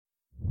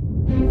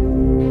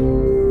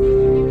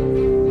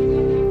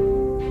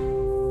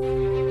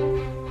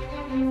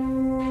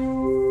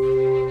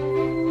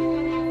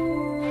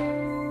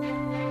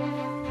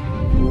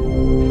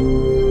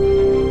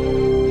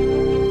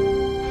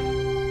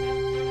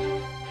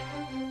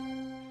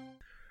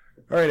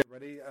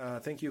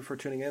Thank you for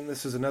tuning in.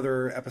 This is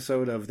another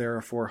episode of There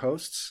Are Four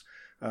Hosts.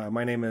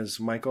 My name is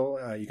Michael.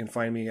 You can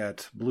find me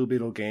at Blue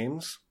Beetle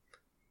Games.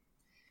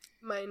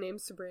 My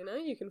name's Sabrina.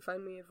 You can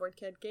find me at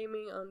VoidCat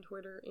Gaming on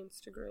Twitter,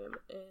 Instagram,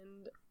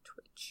 and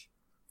Twitch.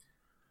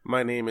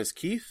 My name is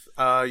Keith.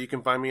 You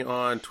can find me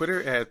on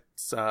Twitter at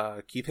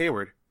Keith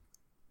Hayward.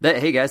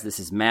 Hey guys, this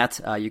is Matt.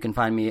 You can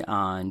find me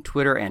on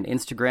Twitter and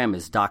Instagram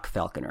as Doc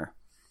Falconer.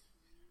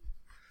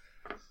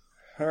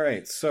 All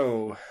right,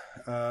 so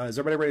is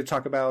everybody ready to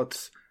talk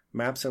about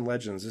Maps and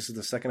Legends? This is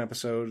the second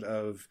episode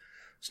of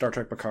Star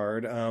Trek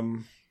Picard. I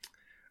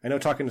know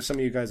talking to some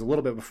of you guys a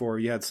little bit before,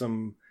 you had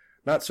some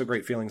not so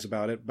great feelings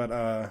about it,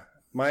 but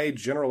my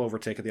general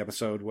overtake of the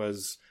episode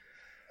was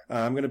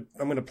I'm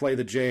gonna play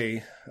the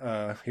J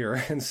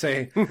here and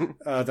say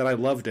that I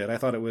loved it. I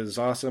thought it was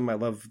awesome. I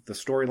love the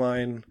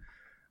storyline.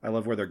 I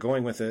love where they're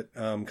going with it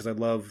because I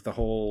love the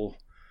whole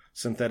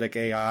synthetic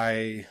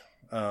AI.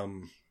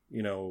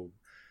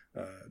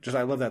 Just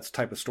I love that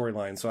type of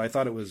storyline. So I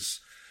thought it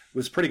was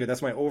pretty good.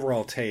 That's my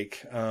overall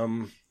take. I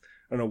don't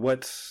know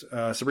what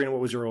Sabrina. What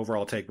was your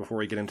overall take before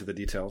we get into the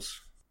details?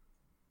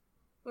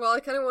 Well, I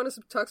kind of want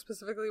to talk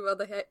specifically about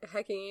the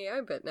hacking AI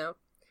bit now.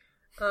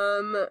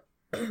 I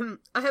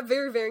have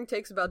very varying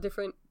takes about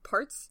different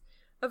parts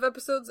of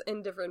episodes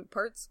and different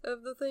parts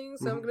of the thing,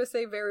 so I'm going to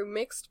say very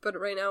mixed, but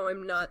right now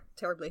I'm not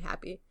terribly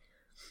happy.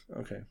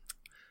 Okay.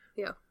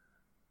 Yeah.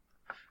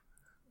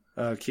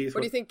 Keith?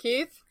 What do you think,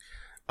 Keith?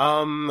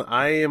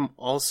 I am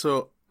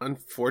also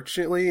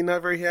unfortunately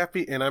not very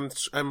happy, and I'm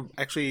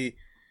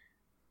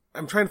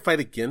trying to fight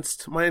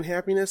against my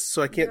unhappiness,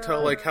 so I can't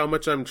tell like how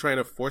much I'm trying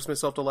to force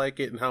myself to like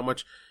it and how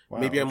much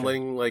I'm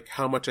letting like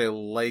how much I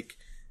like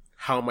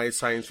how my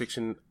science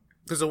fiction.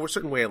 There's a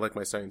certain way I like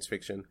my science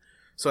fiction,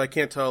 so I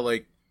can't tell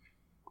like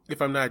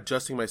if I'm not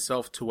adjusting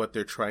myself to what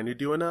they're trying to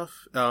do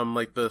enough.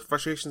 Like the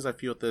frustrations I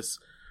feel with this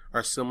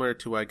are similar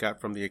to what I got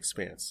from The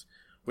Expanse,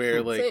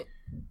 where like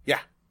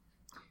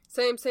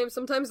Same.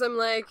 Sometimes I'm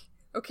like,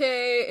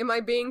 okay, am I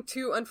being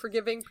too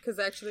unforgiving? Because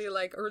actually,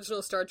 like,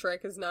 original Star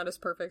Trek is not as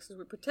perfect as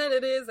we pretend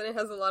it is, and it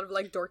has a lot of,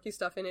 like, dorky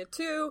stuff in it,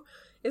 too.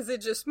 Is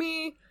it just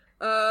me?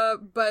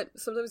 But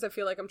sometimes I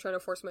feel like I'm trying to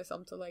force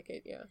myself to like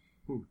it, yeah.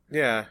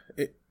 Yeah.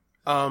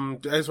 I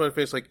just want to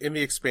finish, like, in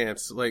The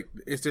Expanse, like,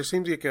 there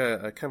seems like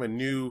a kind of a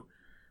new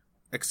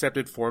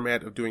accepted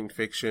format of doing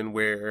fiction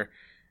where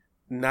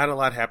not a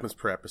lot happens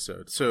per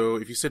episode. So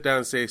if you sit down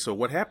and say, so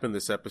what happened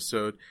this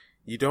episode,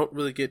 you don't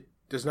really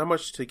there's not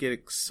much to get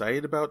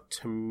excited about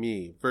to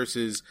me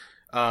versus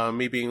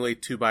me being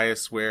like too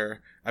biased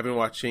where I've been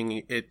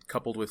watching it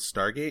coupled with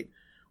Stargate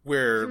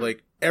where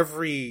like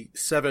every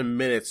 7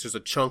 minutes there's a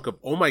chunk of,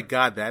 oh my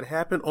God, that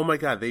happened. Oh my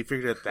God, they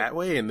figured it that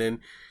way. And then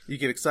you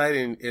get excited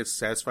and it's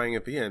satisfying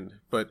at the end.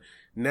 But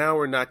now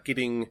we're not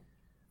getting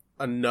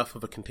enough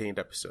of a contained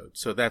episode.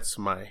 So that's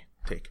my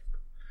take.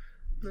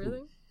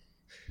 Really?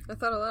 I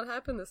thought a lot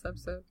happened this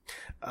episode.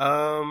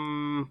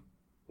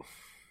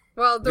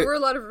 Well, there were a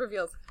lot of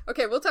reveals.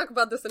 Okay, we'll talk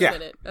about this in a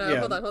minute.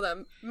 Hold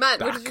on. Matt,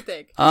 What did you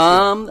think?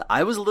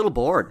 I was a little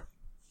bored,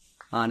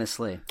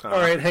 honestly. All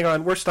right, hang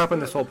on. We're stopping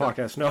this whole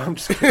podcast. No, I'm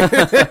just kidding.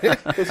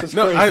 This is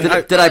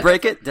crazy. Did I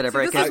break it?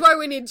 This is why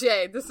we need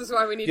Jay.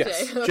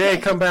 Jay. Okay. Jay,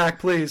 come back,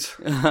 please.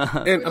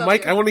 And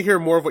Mike, I want to hear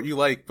more of what you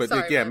like, but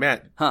Sorry,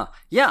 Matt.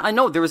 Yeah, I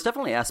know there was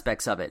definitely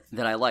aspects of it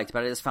that I liked,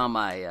 but I just found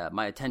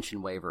my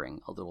attention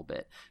wavering a little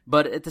bit.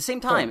 But at the same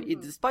time,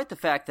 despite the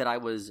fact that I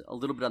was a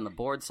little bit on the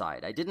bored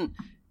side, I didn't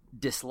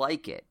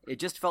dislike it. It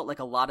just felt like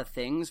a lot of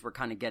things were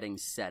kind of getting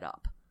set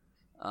up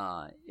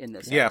in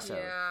this episode.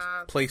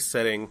 Yeah. Place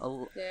setting.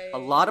 A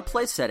lot of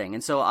place setting.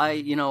 And so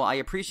I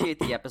appreciate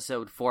the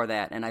episode for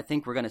that, and I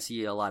think we're going to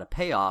see a lot of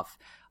payoff,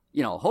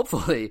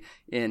 hopefully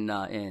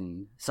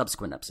in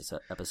subsequent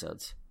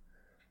episodes.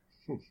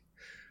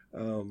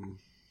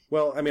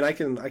 Well, I mean, I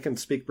can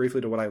speak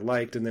briefly to what I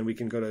liked, and then we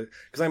can go to,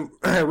 because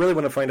I really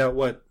want to find out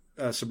what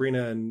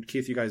Sabrina and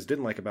Keith, you guys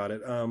didn't like about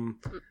it.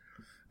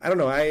 I don't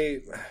know.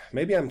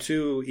 Maybe I'm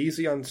too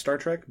easy on Star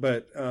Trek,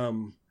 but or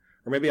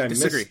maybe I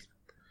disagree.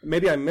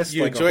 Maybe I missed.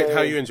 You like enjoy it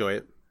how you enjoy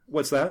it.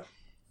 What's that?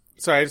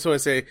 Sorry, I just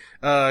want to say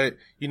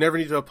you never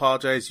need to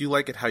apologize. You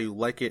like it how you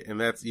like it,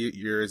 and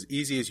you're as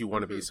easy as you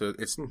want to be. So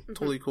it's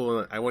totally cool.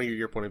 And I want to hear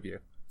your point of view.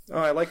 Oh,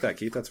 I like that,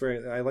 Keith.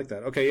 I like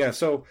that. Okay, yeah.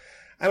 So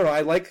I don't know.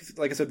 I like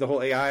I said, the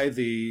whole AI. I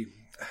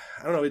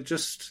don't know.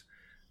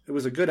 It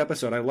was a good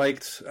episode. I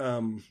liked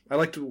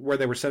where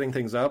they were setting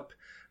things up.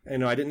 I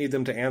didn't need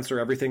them to answer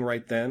everything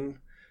right then.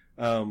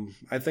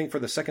 I think for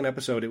the second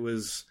episode, it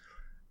was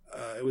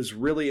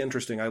really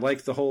interesting. I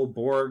liked the whole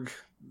Borg,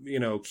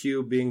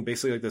 cube being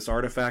basically like this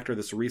artifact or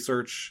this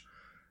research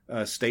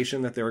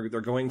station that they're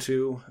going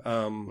to.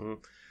 I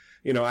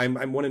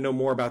want to know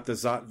more about the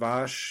Zhat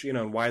Vash,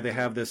 and why they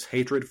have this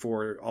hatred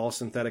for all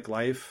synthetic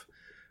life.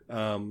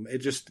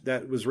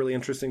 That was really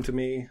interesting to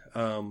me. I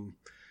don't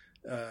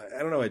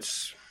know. I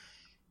just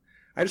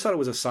thought it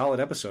was a solid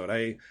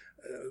episode.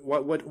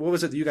 What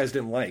was it that you guys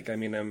didn't like? I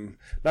mean,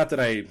 not that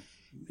I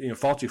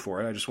fault you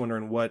for it. I'm just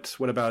wondering what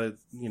about it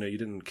you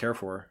didn't care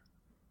for.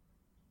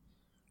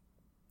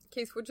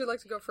 Keith, would you like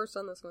to go first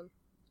on this one?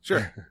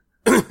 Sure.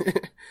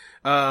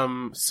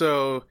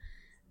 So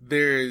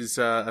there's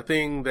a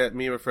thing that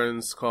me and my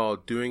friends call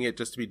doing it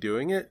just to be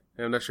doing it.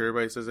 And I'm not sure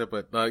everybody says it,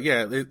 but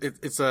yeah,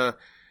 it's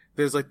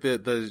there's like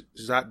the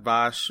Zhat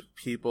Vash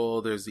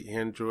people, there's the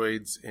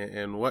androids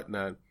and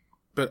whatnot.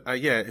 But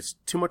yeah, it's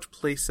too much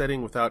place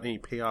setting without any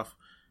payoff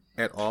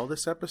at all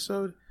this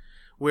episode.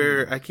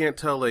 Where I can't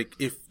tell, like,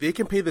 if they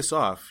can pay this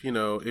off, you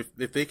know,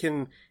 if they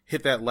can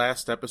hit that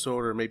last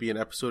episode or maybe an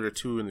episode or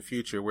two in the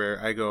future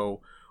where I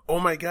go, oh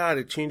my god,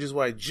 it changes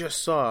what I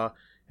just saw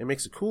and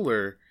makes it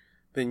cooler,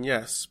 then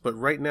yes. But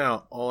right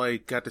now, all I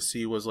got to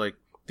see was, like,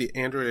 the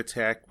android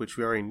attack, which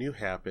we already knew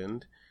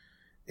happened,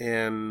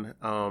 and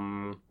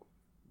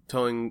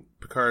telling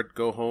Picard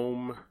go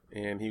home,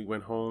 and he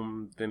went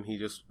home, then he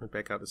just went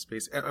back out to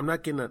space. I'm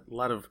not getting a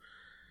lot of...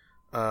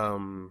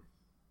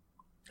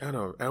 I don't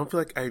know. I don't feel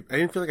like I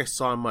didn't feel like I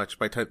saw much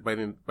by the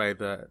end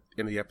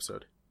of the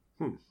episode.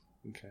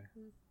 Okay.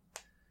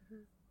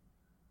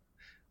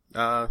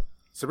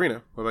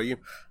 Sabrina, what about you?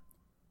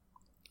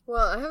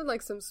 Well, I have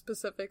like some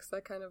specifics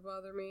that kind of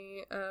bother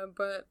me,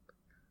 but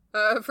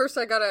first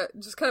I gotta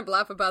just kind of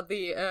laugh about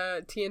the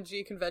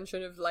TNG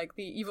convention of like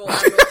the evil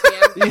Admiral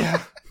TM.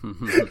 Yeah.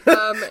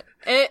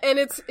 And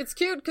it's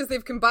cute because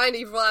they've combined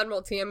evil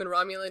Admiral TM and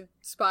Romulan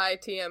spy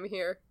TM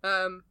here.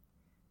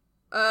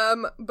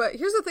 But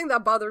here's the thing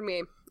that bothered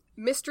me.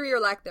 Mystery or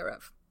lack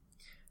thereof.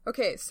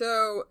 Okay,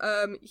 so,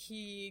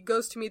 he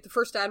goes to meet the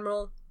first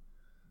Admiral.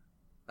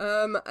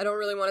 I don't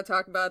really want to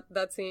talk about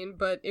that scene,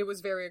 but it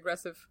was very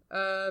aggressive.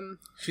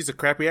 She's a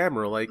crappy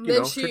Admiral, like, you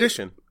know,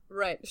 tradition.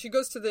 Right. She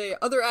goes to the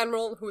other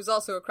Admiral, who is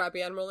also a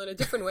crappy Admiral in a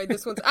different way.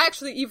 This one's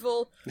actually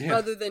evil,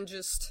 rather than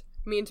just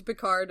mean to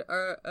Picard,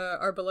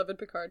 our beloved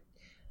Picard.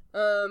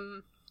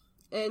 And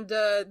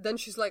then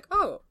she's like,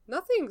 oh,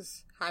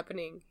 nothing's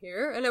happening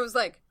here. And I was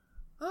like,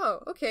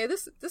 oh, okay,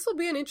 this will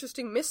be an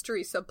interesting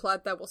mystery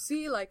subplot that we'll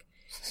see. Like,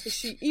 is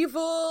she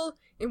evil?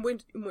 In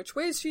which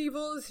way is she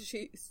evil? Is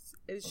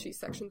she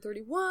Section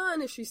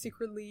 31? Is she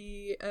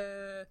secretly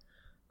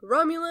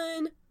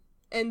Romulan?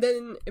 And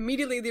then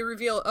immediately they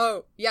reveal,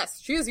 oh, yes,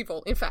 she is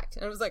evil, in fact.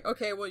 And I was like,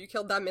 okay, well, you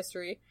killed that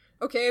mystery.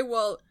 Okay,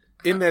 well...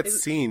 In that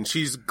scene,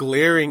 she's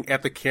glaring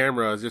at the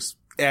camera just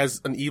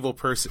as an evil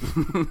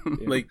person.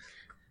 Like,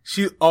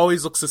 she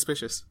always looks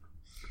suspicious.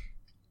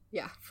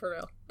 Yeah, for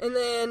real. And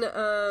then,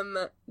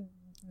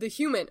 the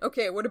human.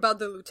 Okay, what about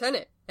the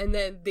lieutenant? And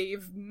then they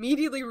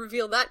immediately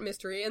reveal that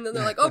mystery, and then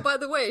they're like, oh, by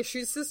the way,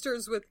 she's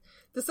sisters with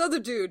this other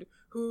dude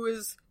who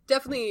is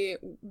definitely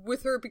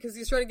with her because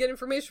he's trying to get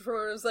information from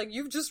her. And I was like,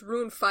 you've just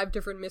ruined 5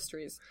 different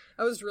mysteries.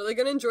 I was really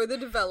going to enjoy the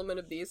development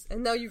of these,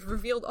 and now you've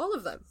revealed all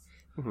of them.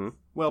 Mm-hmm.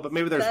 Well, but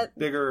maybe there's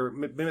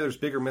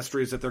bigger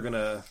mysteries that they're going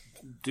to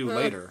do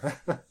later.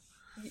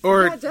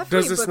 Or yeah,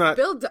 does this not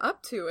build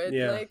up to it?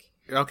 Yeah. Like,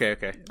 okay.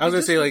 I was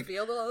going to say, like,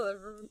 revealed all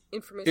the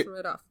information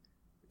right off.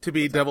 To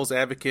be devil's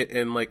advocate,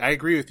 and like I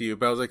agree with you,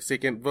 but I was like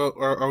thinking, well,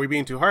 are we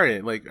being too hard in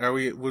it? Like,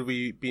 would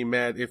we be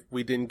mad if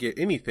we didn't get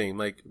anything?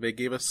 Like, they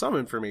gave us some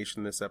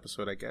information this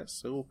episode, I guess.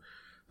 So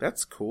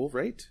that's cool,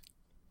 right?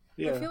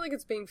 Yeah. I feel like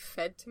it's being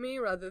fed to me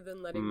rather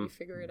than letting me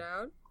figure it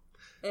out.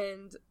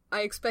 And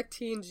I expect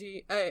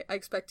I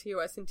expect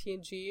TOS and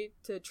TNG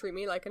to treat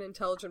me like an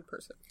intelligent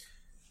person.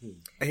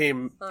 Hey,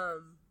 we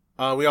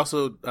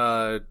also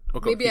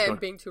maybe I'm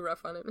being too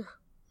rough on it.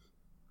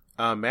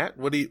 Matt,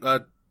 what do you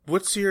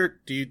what's your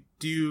do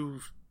you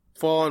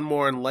fall on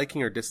more on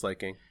liking or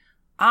disliking?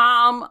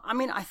 I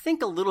mean, I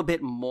think a little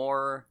bit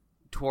more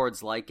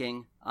towards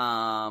liking.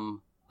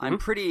 I'm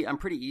pretty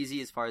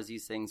easy as far as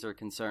these things are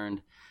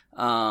concerned.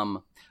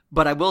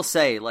 But I will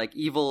say, like,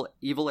 Evil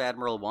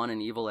Admiral 1 and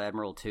Evil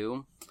Admiral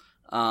 2,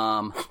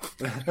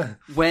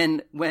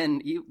 when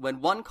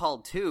one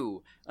called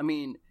 2, I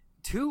mean,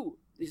 2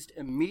 just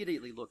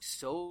immediately looked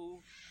so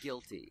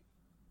guilty.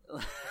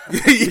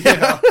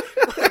 Yeah.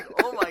 Like,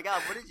 oh my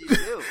god, what did you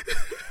do?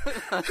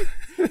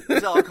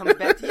 It's all coming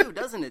back to you,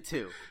 doesn't it,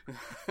 2?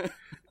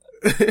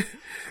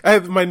 I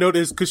have my note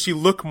is because she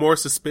looked more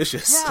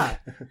suspicious. Yeah.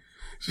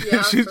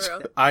 Yeah, She's for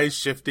real. eyes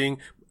shifting.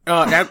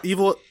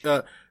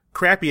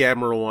 Crappy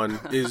Admiral 1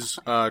 is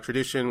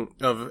tradition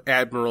of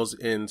admirals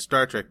in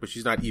Star Trek, but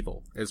she's not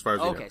evil as far as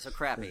we know. Okay, so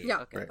crappy.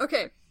 Yeah. Okay. Right.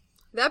 Okay.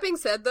 That being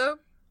said, though,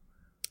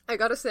 I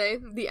gotta say,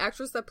 the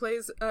actress that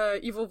plays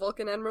Evil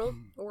Vulcan Admiral,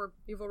 or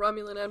Evil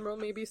Romulan Admiral,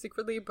 maybe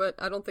secretly, but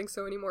I don't think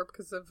so anymore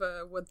because of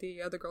what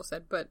the other girl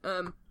said, but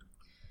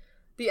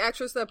the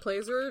actress that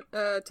plays her,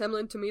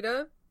 Temlin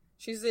Tomita,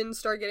 she's in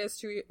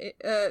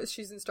Stargate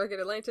she's in Stargate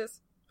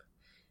Atlantis.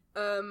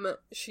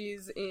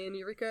 She's in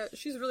Eureka.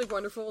 She's really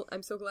wonderful.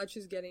 I'm so glad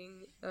she's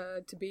getting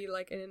to be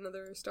like in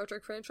another Star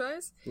Trek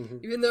franchise. Mm-hmm.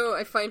 Even though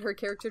I find her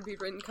character to be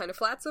written kind of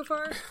flat so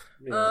far.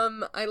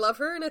 Yeah. I love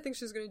her and I think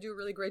she's going to do a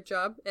really great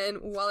job. And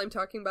while I'm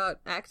talking about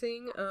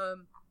acting,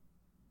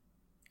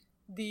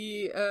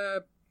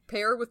 the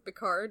pair with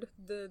Picard,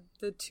 the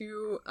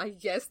two, I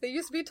guess they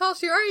used to be Tal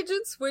Shiar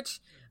agents, which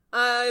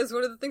is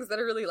one of the things that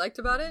I really liked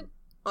about it.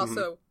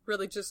 Also,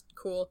 really just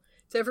cool.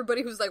 To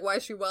everybody who's like, why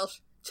is she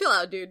Welsh? chill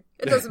out, dude.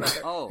 It doesn't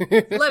matter. Oh,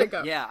 Let it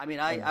go. yeah. I mean,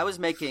 I was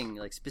making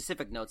like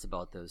specific notes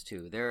about those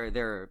two.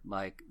 They're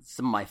like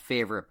some of my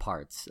favorite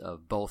parts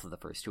of both of the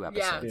first two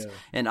episodes, Yeah.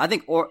 and I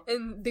think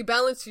And they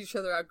balance each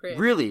other out great.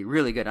 really,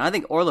 really good. And I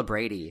think Orla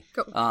Brady,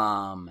 Go.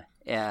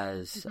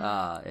 as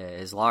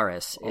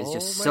Laris is Oh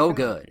just my so God.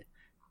 good.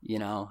 You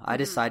know, I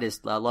just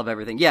love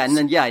everything. Yeah, and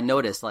then I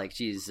noticed like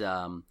she's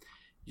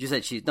you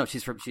said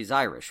she's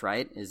Irish,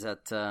 right? Is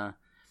that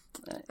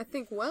I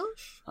think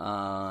Welsh?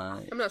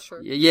 I'm not sure.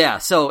 Yeah,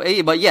 so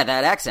but yeah,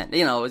 that accent,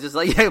 you know, it was just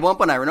like at one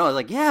point I know I was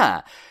like,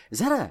 yeah, is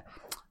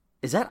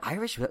that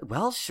Irish,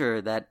 Welsh,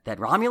 or that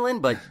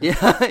Romulan? But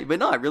yeah, but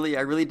no, I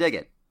really dig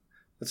it.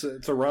 It's a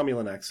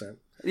Romulan accent.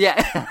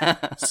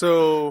 Yeah.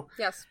 So,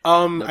 Yes.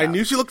 I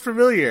knew she looked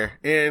familiar,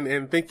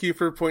 and thank you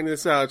for pointing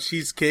this out.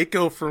 She's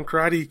Keiko from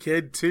Karate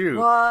Kid too.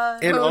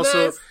 What? And Oh,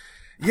 also, nice.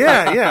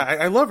 yeah,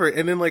 I love her.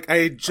 And then like I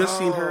had just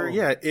seen her,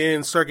 Oh.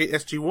 in Stargate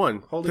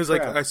SG-1 Holy because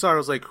like crap. I saw her, I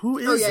was like, who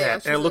is Oh, yeah,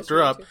 that? she's And I in looked her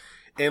SG-1 up, too.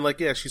 and like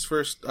she's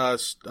first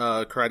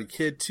Karate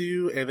Kid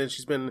 2, and then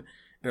she's been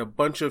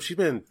in she's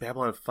been in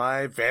Babylon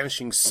 5,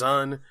 Vanishing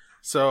Sun.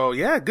 So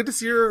yeah, good to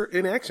see her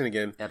in action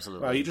again.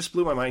 Absolutely. Wow, you just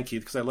blew my mind,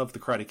 Keith, because I love the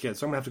Karate Kid,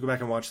 so I'm gonna have to go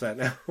back and watch that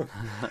now.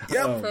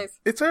 Yep, Nice.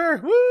 it's her.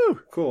 Woo!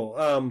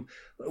 Cool.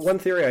 One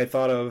theory I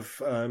thought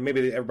of,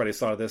 maybe everybody's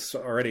thought of this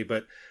already,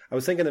 but I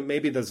was thinking that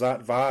maybe the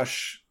Zhat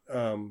Vash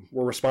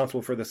were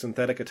responsible for the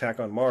synthetic attack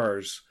on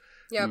Mars.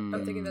 Yeah,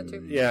 I'm thinking that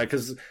too. Yeah,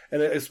 because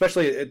and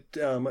especially it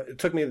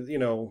took me,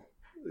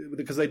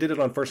 because they did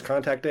it on First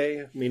Contact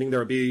Day, meaning there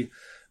would be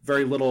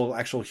very little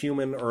actual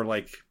human or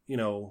like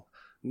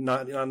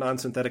not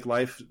non-synthetic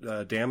life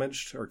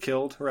damaged or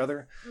killed,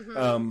 rather.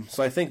 Mm-hmm.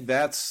 So I think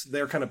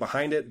they're kind of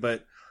behind it,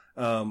 but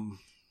I don't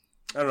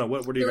know.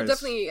 What do you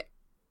guys?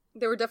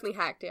 They were definitely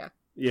hacked. Yeah.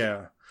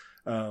 Yeah.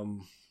 But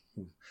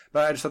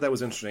I just thought that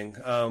was interesting.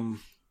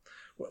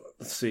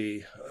 Let's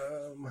see.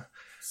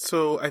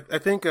 So I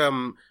think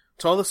to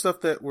all the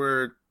stuff that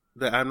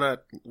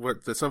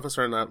some of us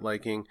are not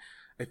liking,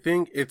 I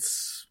think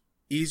it's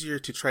easier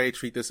to try to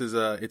treat this as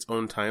its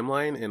own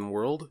timeline and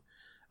world,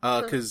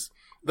 because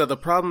the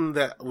problem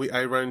that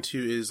I run into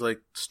is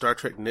like Star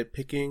Trek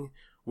nitpicking,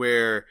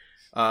 where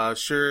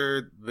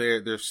sure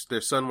their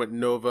sun went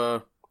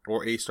nova,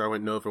 or a star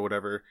went nova or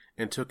whatever,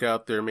 and took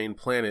out their main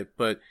planet,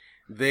 but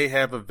they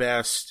have a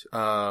vast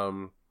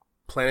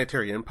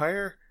planetary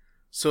empire,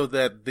 so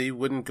that they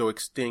wouldn't go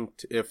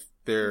extinct if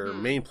their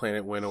main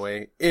planet went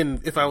away.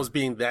 And if I was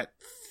being that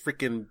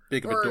freaking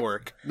big of a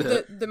dork.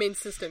 The main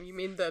system, you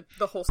mean the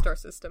whole star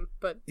system,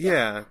 but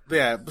Yeah.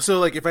 So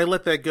like if I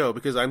let that go,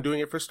 because I'm doing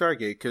it for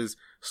Stargate, because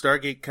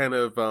Stargate kind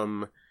of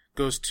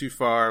goes too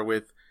far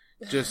with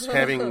just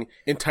having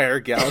entire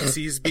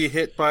galaxies be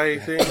hit by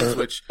things,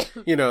 which,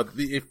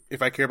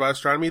 if I care about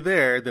astronomy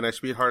there, then I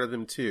should be harder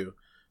than them too.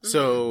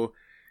 So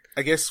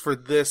I guess for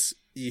this,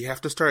 you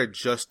have to start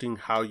adjusting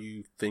how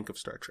you think of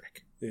Star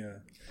Trek. Yeah.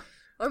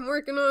 I'm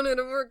working on it.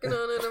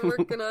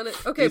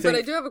 Okay, but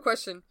I do have a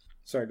question.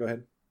 Sorry, go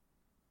ahead.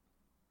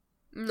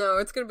 No,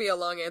 it's going to be a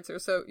long answer,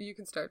 so you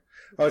can start.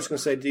 I was just going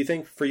to say, do you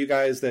think for you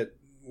guys that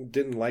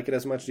didn't like it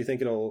as much, do you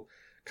think it'll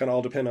kind of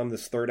all depend on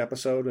this third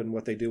episode and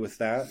what they do with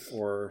that?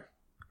 Or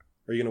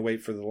are you going to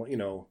wait for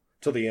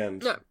till the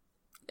end? No,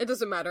 it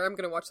doesn't matter. I'm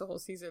going to watch the whole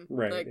season.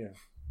 Right, yeah.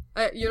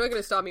 You're not going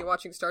to stop me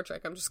watching Star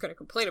Trek. I'm just going to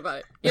complain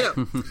about it.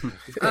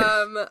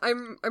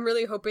 I'm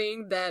really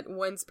hoping that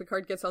once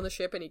Picard gets on the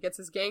ship and he gets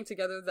his gang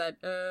together, that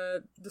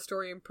the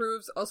story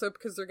improves. Also,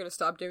 because they're going to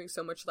stop doing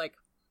so much like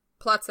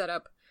plot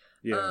setup.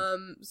 Yeah.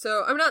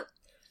 So I'm not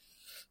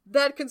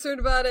that concerned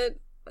about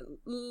it.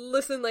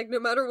 Listen, like no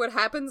matter what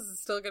happens,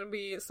 it's still going to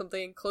be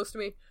something close to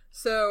me.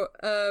 So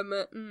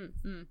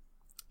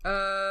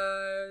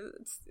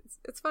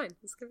it's fine.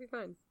 It's going to be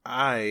fine.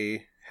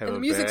 I have And the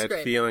a music's bad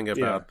great. feeling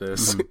about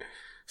this.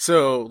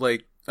 So,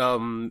 like,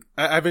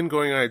 I've been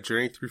going on a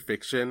journey through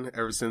fiction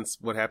ever since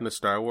what happened to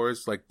Star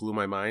Wars, like, blew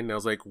my mind. And I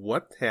was like,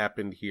 what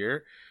happened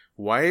here?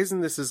 Why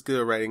isn't this as good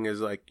a writing as,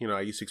 like,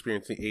 I used to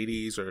experience in the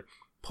 80s or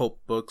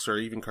pulp books or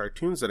even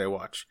cartoons that I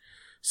watch?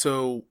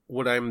 So,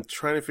 what I'm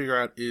trying to figure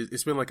out is,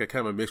 it's been like a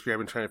kind of a mystery. I've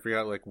been trying to figure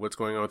out, like, what's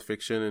going on with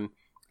fiction. And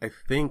I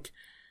think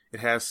it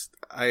has,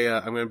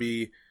 I'm going to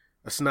be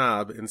a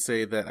snob and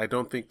say that I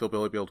don't think they'll be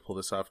able to pull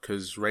this off,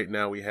 because right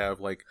now we have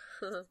like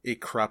a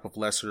crop of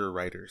lesser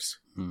writers.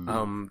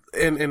 And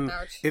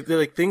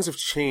like things have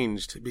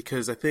changed,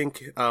 because I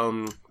think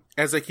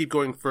as I keep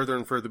going further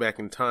and further back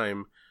in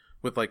time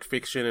with like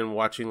fiction and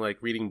watching like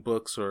reading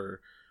books or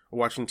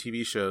watching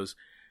TV shows,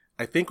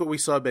 I think what we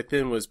saw back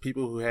then was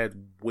people who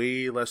had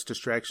way less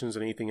distractions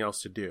than anything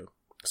else to do.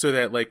 So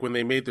that like when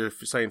they made their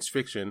science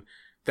fiction,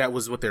 that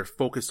was what they're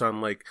focused on,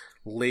 like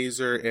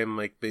laser, and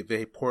like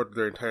they poured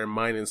their entire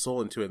mind and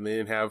soul into it, and they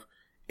didn't have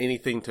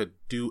anything to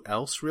do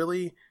else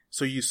really.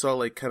 So you saw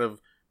like kind of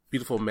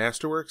beautiful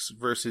masterworks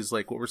versus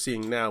like what we're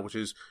seeing now, which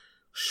is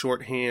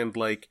shorthand,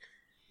 like,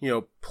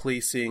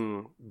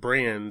 placing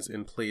brands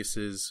in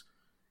places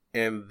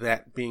and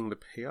that being the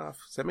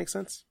payoff. Does that make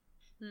sense?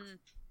 Did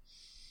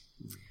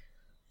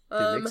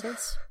it make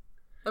sense?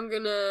 I'm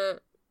gonna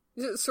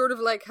It's sort of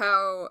like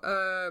how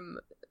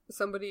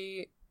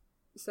somebody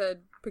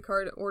said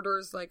Picard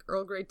orders like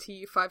Earl Grey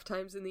tea 5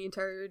 times in the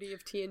entirety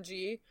of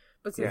TNG,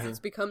 but since it's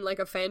become like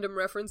a fandom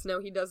reference, now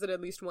he does it at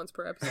least once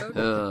per episode.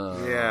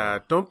 Yeah,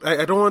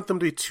 I don't want them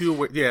to be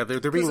too. Yeah,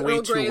 they're being way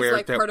Earl too Grey aware is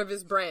like that part of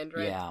his brand,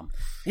 right? Yeah.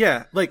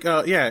 yeah, like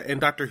and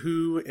Doctor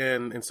Who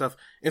and stuff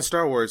in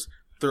Star Wars,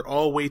 they're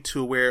all way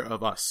too aware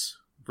of us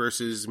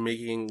versus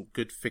making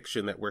good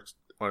fiction that works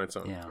on its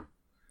own. Yeah.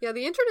 Yeah,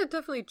 the internet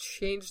definitely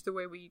changed the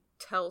way we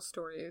tell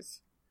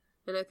stories.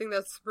 And I think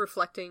that's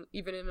reflecting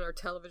even in our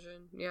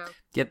television. Yeah.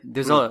 Yep.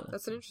 There's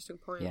That's an interesting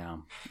point. Yeah.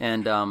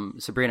 And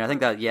Sabrina, I think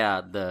that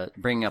the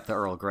bringing up the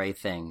Earl Grey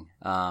thing,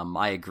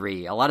 I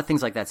agree. A lot of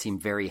things like that seem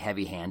very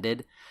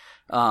heavy-handed.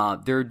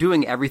 They're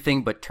doing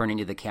everything but turning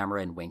to the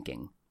camera and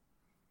winking.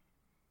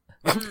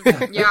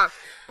 Yeah.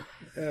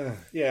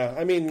 Yeah,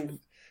 I mean,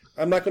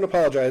 I'm not going to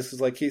apologize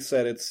because, like Keith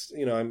said, it's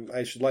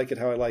I should like it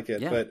how I like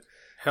it. Yeah. But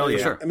Hell yeah!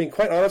 Sure. I mean,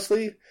 quite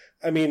honestly,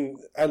 I mean,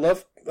 I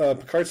love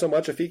Picard so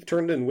much. If he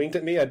turned and winked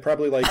at me, I'd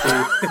probably like,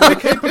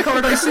 like, hey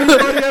Picard, I see you,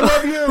 buddy. I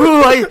love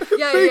you.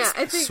 Yeah.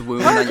 I think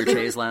Swoon on your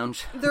chaise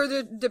lounge.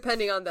 they're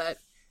depending on that,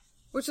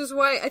 which is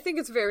why I think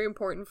it's very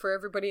important for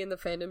everybody in the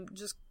fandom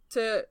just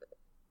to,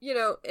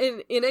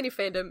 in any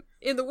fandom,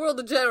 in the world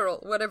in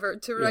general, whatever,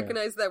 to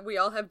recognize that we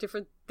all have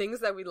different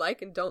things that we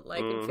like and don't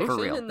like in For fiction,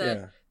 real. and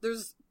that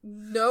there's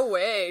no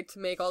way to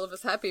make all of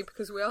us happy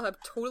because we all have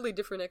totally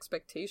different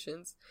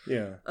expectations.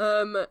 Yeah.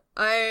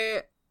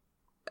 I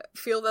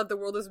feel that the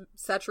world is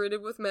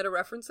saturated with meta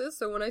references,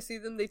 so when I see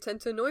them, they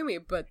tend to annoy me,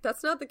 but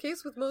that's not the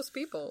case with most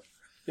people.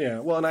 Yeah,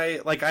 well,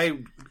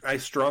 and I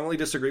strongly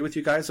disagree with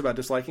you guys about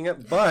disliking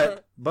it,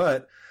 but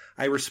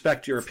I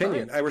respect your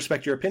opinion. fine. I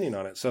respect your opinion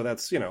on it. So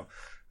that's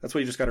that's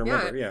what you just got to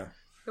remember. Yeah.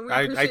 And we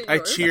I appreciate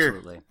yours. cheer.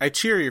 Absolutely. I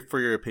cheer for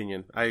your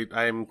opinion.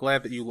 I'm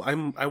glad that you. I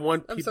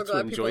want I'm people so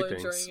glad to people enjoy are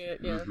things. enjoying it,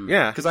 yeah. Mm-hmm.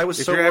 Yeah, Because I was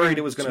if so you're worried having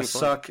it was going to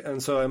some fun- suck,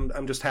 and so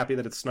I'm just happy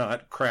that it's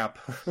not crap.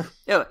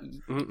 Yeah.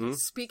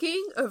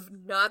 Speaking of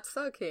not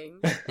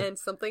sucking, and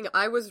something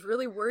I was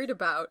really worried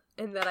about,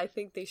 and that I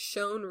think they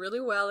shone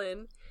really well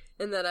in,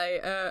 and that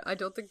I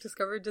don't think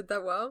Discovery did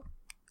that well.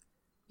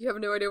 You have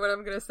no idea what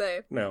I'm going to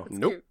say. No. It's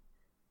Nope. cute.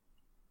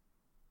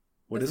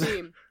 What The is it?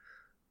 theme.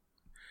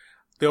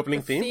 The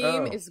opening The theme.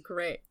 theme Oh. is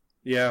great.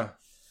 Yeah.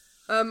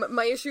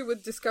 My issue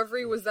with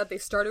Discovery was that they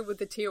started with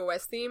the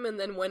TOS theme and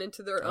then went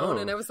into their own, Oh.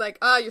 and I was like,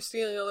 you're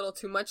stealing a little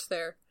too much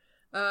there.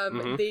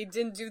 They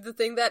didn't do the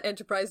thing that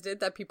Enterprise did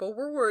that people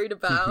were worried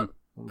about,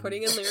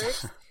 putting in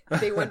lyrics.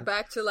 They went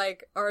back to,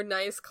 like, our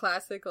nice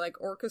classic, like,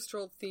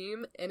 orchestral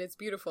theme, and it's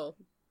beautiful.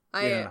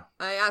 I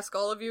ask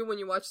all of you when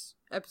you watch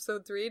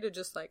episode 3 to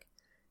just, like,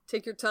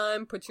 take your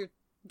time,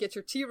 get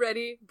your tea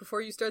ready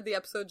before you start the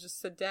episode, just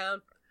sit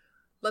down,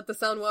 let the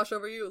sound wash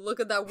over you, look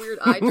at that weird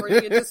eye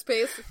turning into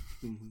space.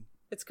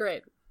 It's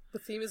great. The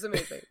theme is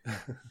amazing.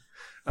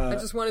 I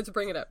just wanted to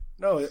bring it up.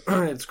 No,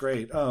 it's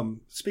great.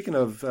 Speaking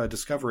of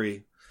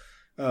Discovery,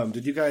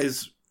 did you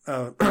guys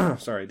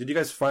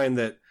find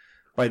that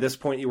by this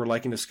point you were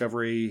liking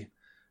Discovery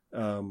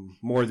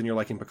more than you're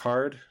liking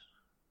Picard?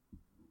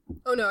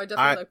 Oh no, I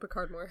definitely like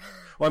Picard more.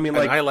 Well, I mean,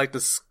 And like, I like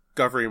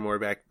Discovery more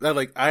back.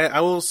 I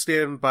will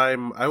stand by.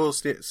 I will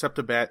step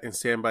to bat and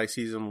stand by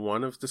season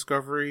 1 of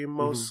Discovery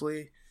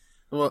mostly.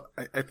 Well,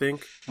 I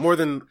think more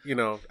than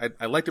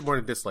I liked it more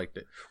than disliked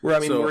it. where I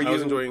mean, So were I was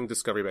you enjoying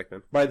Discovery back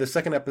then. by the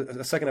second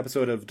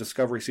episode of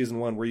Discovery season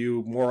 1? Were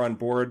you more on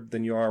board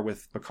than you are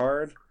with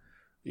Picard?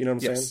 You know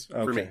what I'm Yes,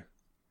 saying? for me.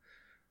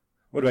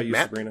 What about you,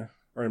 Matt? Sabrina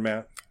or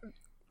Matt?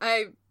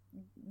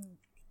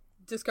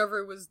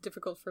 Discovery was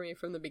difficult for me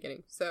from the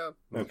beginning, so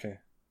Okay.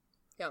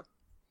 yeah.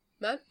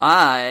 Matt?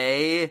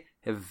 I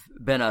have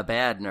been a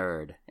bad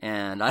nerd,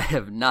 and I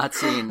have not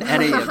seen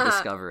any of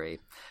Discovery.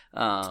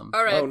 All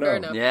right, Oh, no. fair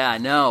enough. Yeah, I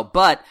know.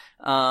 But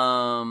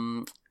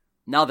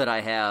now that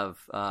I have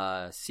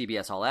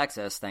CBS All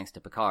Access, thanks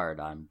to Picard,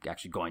 I'm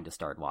actually going to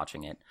start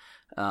watching it.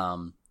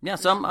 Yeah,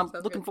 so I'm Sounds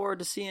looking good. forward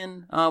to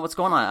seeing what's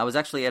going on. I was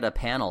actually at a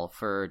panel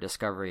for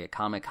Discovery at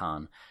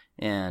Comic-Con,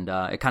 and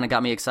it kind of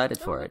got me excited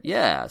for it.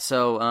 Yeah,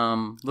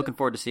 so looking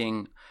forward to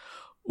seeing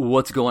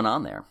what's going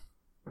on there.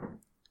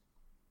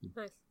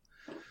 Nice.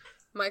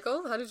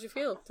 Michael, how did you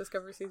feel?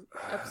 Discovery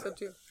episode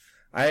 2.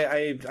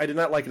 I did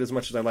not like it as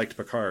much as I liked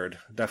Picard.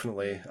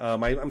 Definitely,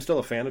 I'm still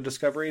a fan of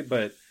Discovery,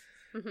 but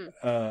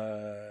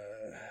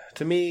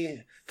to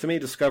me,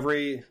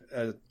 Discovery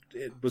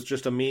it was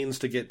just a means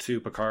to get to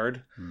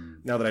Picard.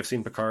 Now that I've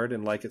seen Picard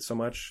and like it so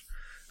much,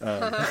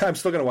 I'm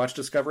still going to watch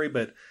Discovery.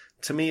 But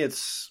to me,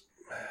 it's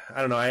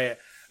I don't know. I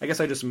guess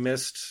I just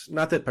missed.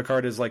 Not that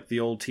Picard is like the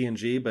old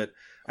TNG, but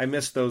I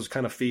missed those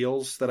kind of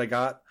feels that I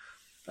got.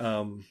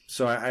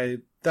 So I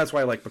that's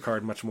why I like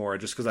Picard much more,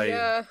 just because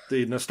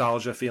the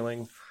nostalgia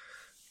feeling.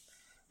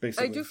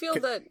 Basically. I do feel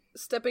that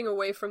stepping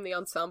away from the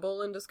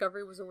ensemble in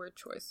Discovery was a weird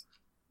choice.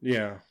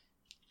 Yeah.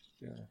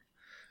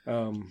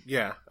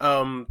 Yeah.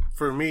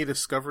 For me,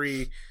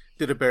 Discovery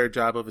did a better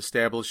job of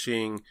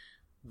establishing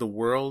the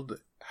world,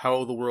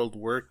 how the world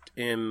worked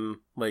in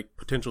like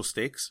potential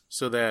stakes,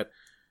 so that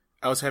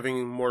I was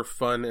having more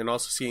fun, and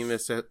also seeing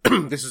this.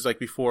 This is like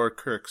before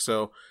Kirk,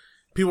 so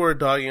people were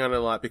dogging on it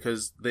a lot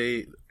because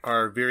they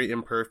are very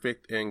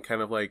imperfect and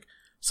kind of like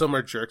some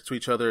are jerks to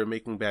each other and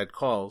making bad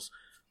calls.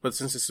 But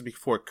since this is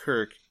before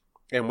Kirk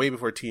and way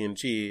before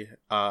TNG,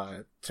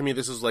 to me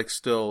this is like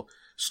still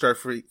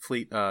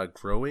Starfleet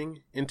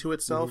growing into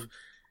itself. Mm-hmm.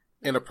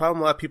 And a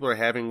problem a lot of people are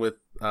having with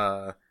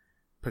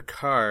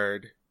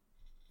Picard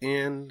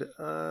and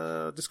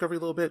Discovery a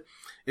little bit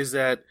is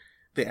that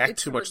they act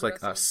too much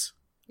like us.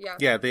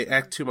 Yeah, they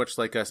act too much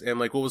like us. And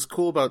like what was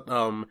cool about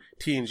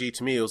TNG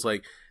to me, it was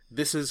like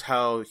this is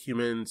how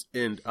humans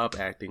end up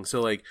acting. So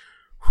like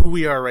who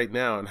we are right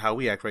now and how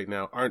we act right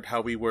now aren't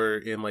how we were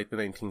in like the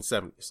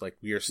 1970s. Like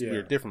we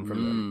are different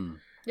from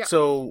them. Yeah.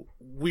 So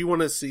we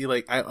want to see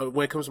like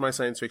when it comes to my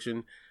science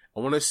fiction,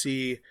 I want to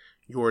see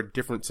your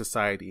different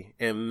society,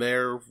 and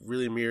they're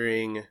really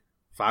mirroring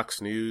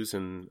Fox News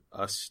and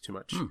us too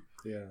much.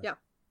 Yeah.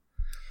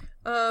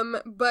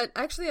 But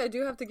actually, I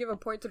do have to give a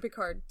point to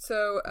Picard.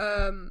 So,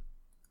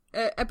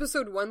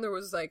 episode 1, there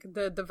was like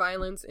the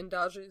violence in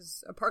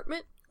Daj's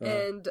apartment,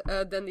 and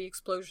then the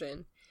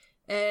explosion.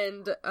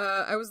 And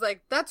I was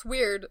like, that's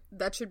weird.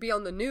 That should be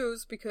on the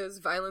news because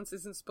violence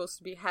isn't supposed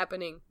to be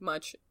happening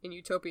much in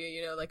Utopia,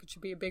 you know, like it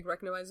should be a big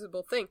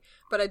recognizable thing.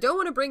 But I don't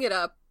want to bring it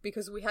up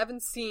because we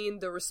haven't seen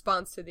the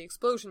response to the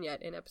explosion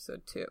yet in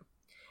episode 2.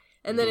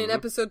 And then in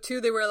episode 2,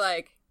 they were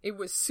like, it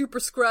was super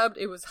scrubbed,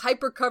 it was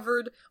hyper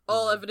covered,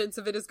 all evidence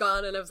of it is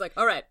gone, and I was like,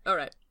 all right,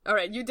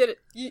 you did it,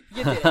 you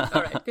did it,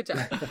 all right, good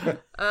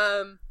job.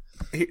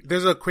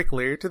 There's a quick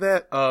layer to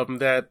that,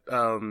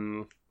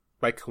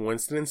 by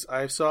coincidence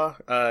I saw,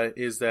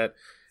 is that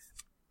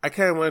I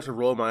kind of wanted to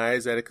roll my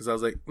eyes at it because I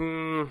was like,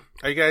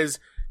 are you guys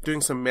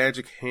doing some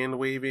magic hand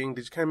waving?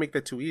 Did you kind of make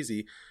that too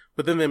easy?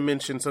 But then they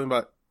mentioned something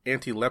about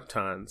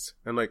anti-leptons.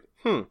 I'm like,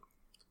 what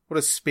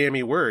a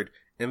spammy word.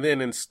 And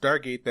then in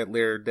Stargate,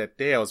 that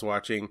day I was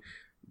watching,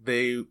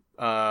 they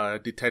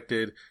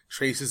detected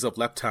traces of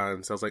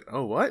leptons. I was like,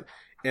 oh, what?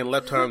 And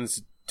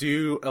leptons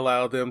do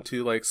allow them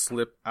to like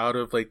slip out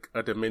of like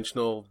a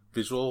dimensional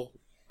visual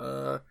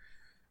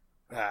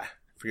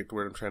forget the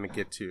word I'm trying to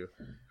get to.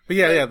 But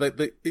yeah,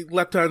 the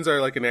leptons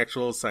are like an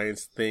actual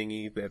science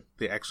thingy that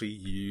they actually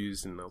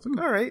use, and I was like,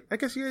 all right, I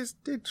guess you guys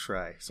did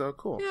try. So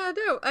cool. Yeah,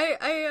 no,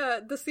 I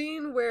the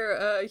scene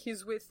where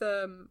he's with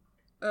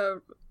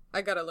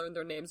I gotta learn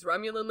their names,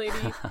 Romulan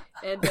lady,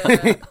 and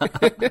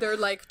they're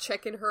like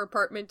checking her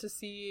apartment to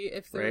see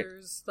if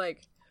there's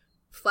like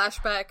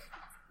flashback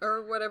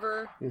or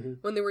whatever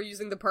when they were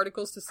using the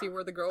particles to see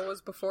where the girl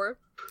was before.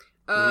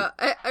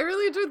 I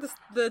really enjoyed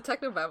the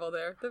technobabble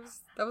there.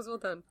 That was well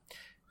done.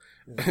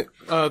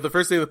 The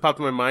first thing that popped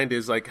in my mind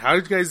is like, how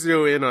did you guys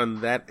zero in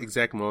on that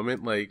exact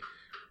moment? Like,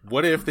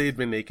 what if they had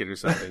been naked or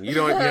something? You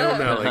don't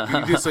know. Like,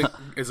 you just like,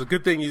 it's a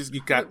good thing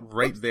you got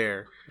right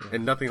there,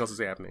 and nothing else is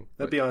happening.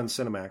 That'd be on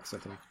Cinemax, I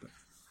think.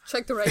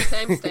 Check the right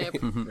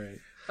timestamp.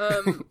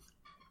 Right.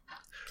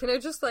 Can I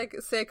just like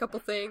say a couple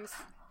things?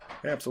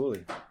 Yeah,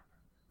 absolutely.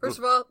 First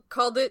of all,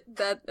 called it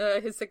that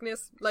his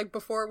sickness, like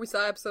before we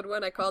saw episode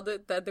 1, I called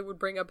it that they would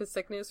bring up his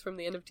sickness from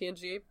the end of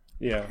TNG.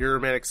 Yeah.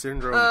 Uromatic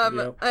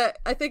syndrome.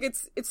 I think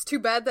it's too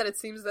bad that it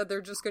seems that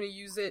they're just going to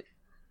use it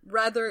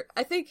rather,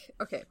 I think,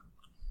 okay.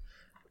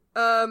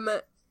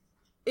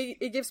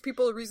 It gives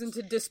people a reason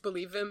to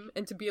disbelieve him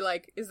and to be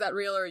like, is that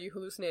real or are you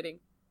hallucinating?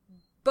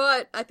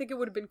 But I think it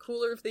would have been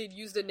cooler if they'd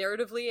used it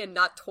narratively and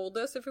not told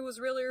us if it was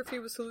real or if he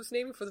was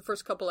hallucinating for the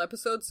first couple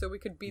episodes so we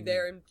could be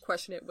there and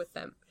question it with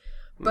them.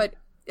 But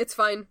it's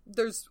fine.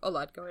 There's a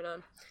lot going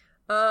on.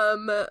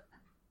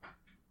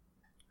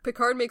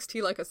 Picard makes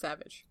tea like a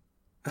savage.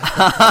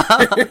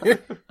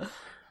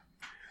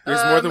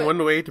 There's more than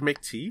one way to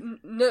make tea?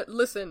 No,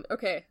 listen,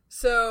 okay.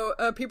 So,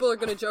 people are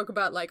gonna joke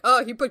about, like,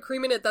 oh, he put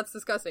cream in it, that's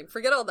disgusting.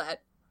 Forget all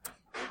that.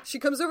 She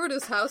comes over to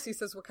his house, he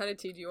says, what kind of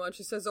tea do you want?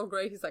 She says, oh,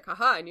 great. He's like,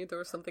 haha, I knew there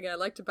was something I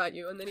liked about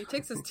you. And then he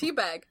takes his tea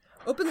bag,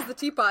 opens the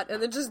teapot,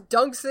 and then just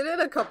dunks it in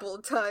a couple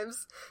of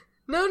times.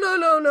 No,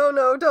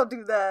 don't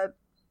do that.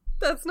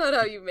 That's not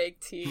how you make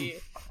tea.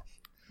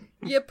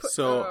 You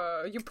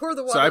pour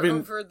the water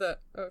over the...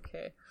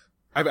 Okay.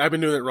 I've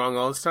been doing it wrong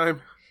all this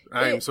time.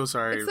 I am so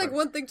sorry. It's like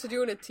one thing to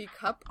do in a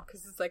teacup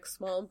because it's like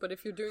small, but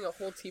if you're doing a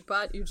whole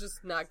teapot, you're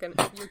just not gonna.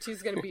 Your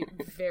tea's gonna be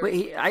very.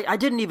 Wait, I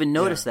didn't even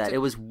notice that. It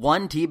was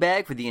one tea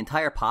bag for the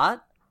entire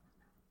pot.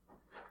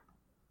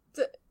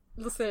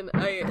 Listen,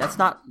 That's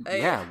not.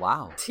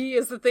 Wow. Tea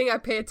is the thing I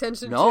pay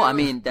attention to. No, I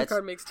mean that's.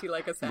 Picard makes tea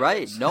like a savage.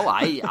 Right. No,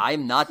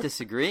 I'm not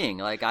disagreeing.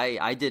 Like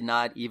I did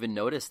not even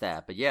notice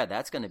that. But yeah,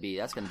 that's gonna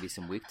be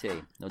some weak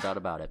tea, no doubt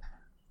about it.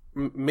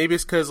 Maybe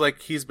it's because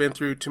like he's been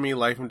through too many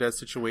life and death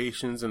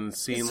situations and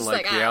seen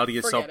like reality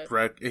itself.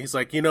 He's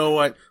like, you know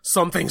what?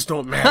 Some things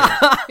don't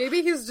matter.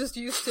 Maybe he's just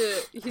used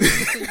to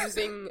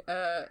using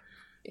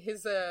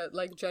his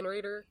like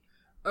generator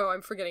Oh,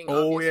 I'm forgetting.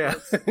 Oh,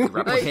 obvious yeah. words. He's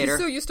Replicator.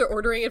 so used to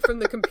ordering it from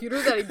the computer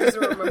that he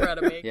doesn't remember how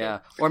to make Yeah,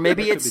 it. or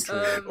maybe That could it's be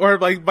true. Or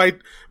like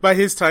by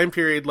his time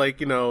period,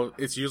 like, you know,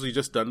 it's usually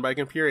just done by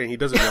computer and he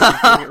doesn't know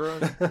he's doing it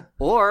wrong.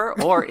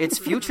 or it's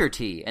future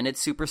tea and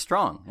it's super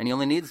strong and he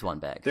only needs one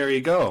bag. There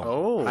you go.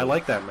 Oh. I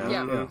like that, man.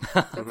 Yeah.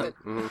 That's it.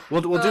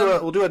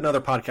 We'll do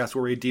another podcast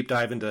where we deep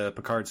dive into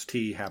Picard's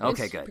tea habits.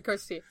 Okay, good.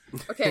 Picard's tea.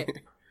 Okay.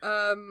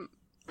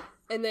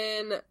 And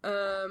then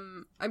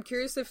I'm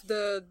curious if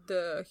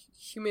the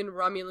human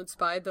Romulan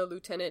spy, the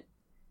lieutenant,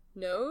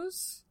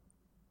 knows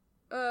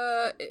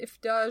if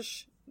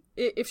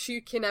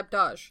she kidnapped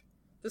Daj.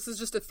 This is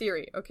just a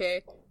theory,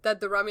 okay? That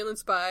the Romulan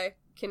spy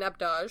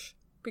kidnapped Daj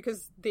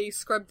because they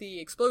scrubbed the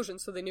explosion,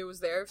 so they knew it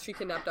was there. She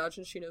kidnapped Daj,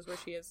 and she knows where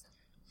she is.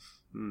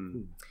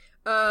 And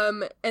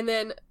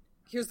then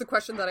here's the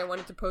question that I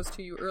wanted to pose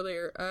to you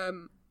earlier.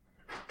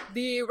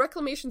 The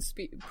reclamation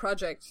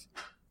project.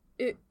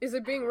 Is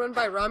it being run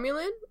by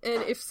Romulan?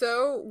 And if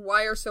so,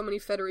 why are so many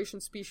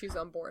Federation species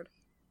on board?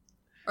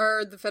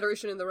 Are the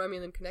Federation and the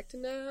Romulan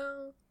connected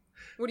now?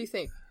 What do you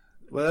think?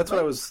 Well, that's what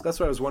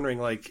I was wondering.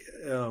 Like,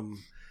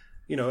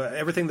 you know,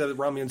 everything that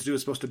Romulans do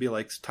is supposed to be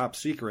like top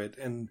secret,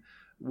 and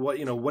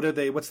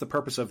what's the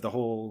purpose of the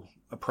whole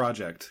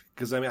project?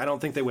 Because I mean, I don't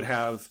think they would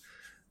have,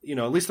 you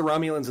know, at least the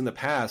Romulans in the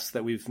past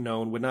that we've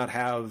known would not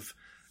have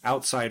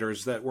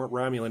outsiders that weren't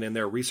Romulan in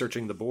there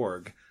researching the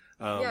Borg.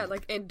 Yeah,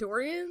 like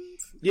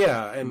Andorians?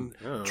 Yeah, and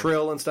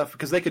Trill and stuff,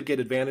 because they could get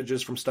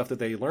advantages from stuff that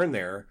they learn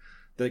there.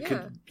 That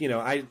could, you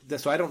know,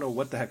 so I don't know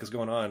what the heck is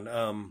going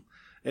on.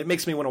 It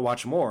makes me want to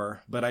watch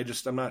more, but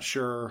I'm not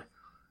sure.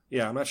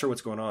 Yeah, I'm not sure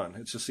what's going on.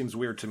 It just seems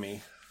weird to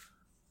me.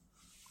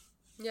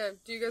 Yeah,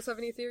 do you guys have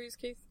any theories,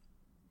 Keith?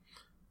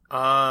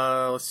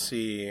 Let's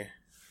see.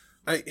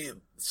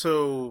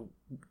 So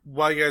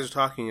while you guys are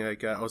talking, I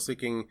was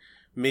thinking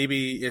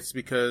maybe it's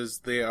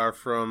because they are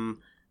from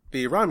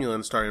the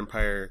Romulan Star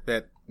Empire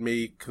that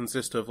may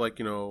consist of, like,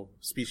 you know,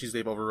 species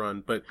they've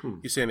overrun, but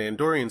you saying the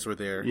Andorians were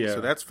there, Yeah.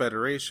 so that's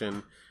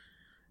Federation.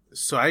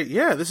 So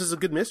this is a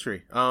good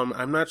mystery.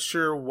 I'm not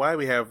sure why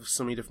we have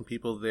so many different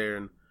people there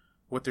and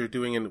what they're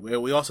doing, and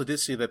we also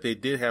did see that they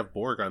did have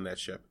Borg on that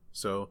ship,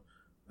 so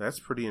that's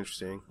pretty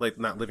interesting. Like,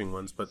 not living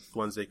ones, but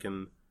ones they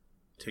can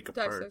take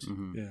apart.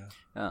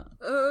 Yeah.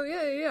 Oh,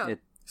 yeah.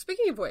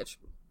 Speaking of which...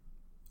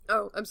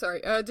 Oh, I'm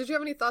sorry. Did you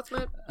have any thoughts,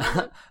 Matt?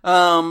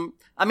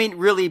 I mean,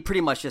 really, pretty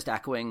much just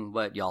echoing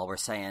what y'all were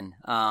saying.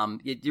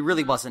 It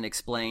really wasn't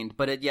explained,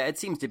 but it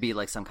seems to be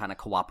like some kind of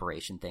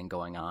cooperation thing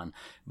going on.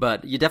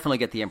 But you definitely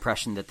get the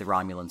impression that the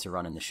Romulans are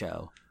running the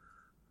show.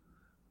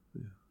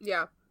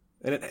 Yeah.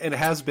 And it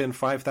has been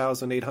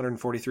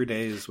 5,843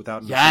 days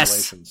without Yes!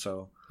 simulation,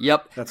 so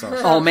Yep. that's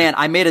awesome. Oh man,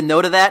 I made a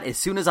note of that. As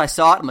soon as I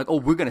saw it, I'm like, oh,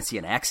 we're gonna see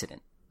an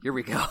accident. Here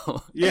we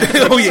go. Yeah.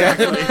 Oh, yeah.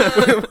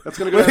 That's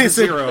going to go down to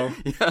 0.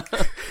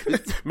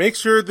 Make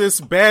sure this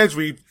badge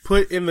we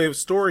put in the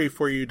story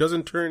for you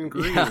doesn't turn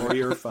green. Or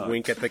you're fucked.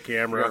 Wink at the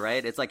camera.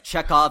 Right? It's like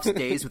Chekhov's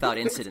Days Without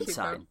Incident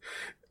sign.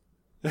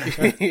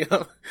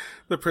 Yeah.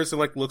 The person,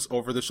 like, looks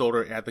over the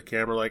shoulder at the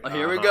camera like,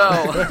 Here we It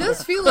go.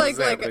 does feel like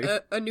Exactly.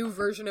 a new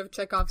version of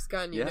Chekhov's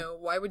gun, you know?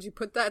 Why would you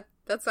put that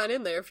sign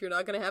in there if you're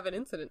not going to have an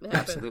incident happen?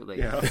 Absolutely.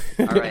 Yeah.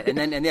 All right. And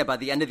then by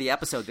the end of the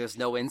episode, there's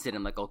no incident.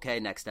 I'm like, okay,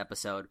 next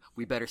episode,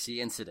 we better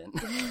see incident.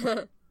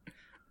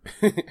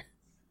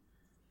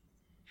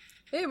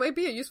 Hey, it might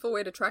be a useful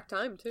way to track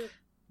time, too.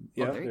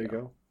 Yeah, there you there you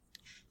go. go.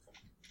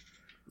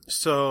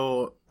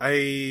 So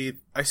I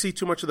see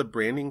too much of the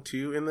branding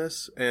too in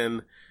this,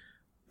 and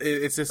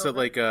it's just that,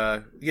 like,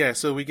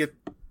 so we get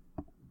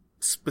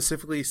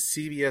specifically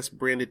CBS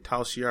branded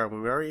Tal Shiar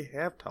when we already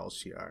have Tal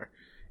Shiar,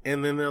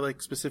 and then they're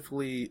like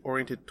specifically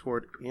oriented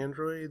toward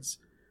androids.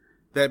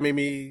 That made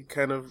me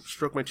kind of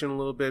stroke my chin a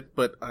little bit,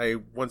 but I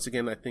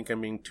think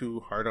I'm being too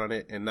hard on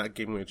it and not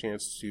giving me a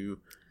chance to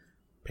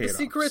pay The it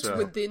secret off. So.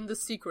 within the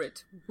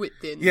secret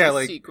within Yeah, the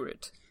like-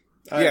 secret.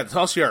 Yeah, the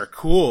Tal Shiar are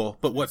cool,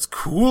 but what's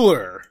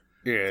cooler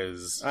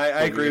is... I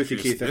agree with you,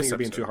 introduced Keith. I think this you're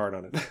being too episode. hard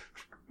on it.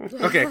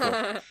 Okay, cool.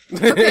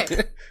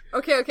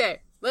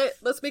 Okay.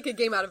 Let's make a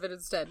game out of it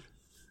instead.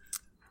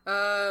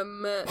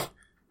 And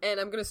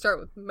I'm gonna start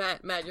with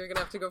Matt. Matt, you're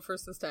gonna have to go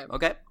first this time.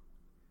 Okay.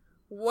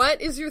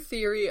 What is your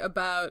theory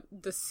about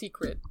the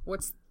secret?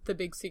 What's the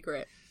big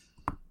secret?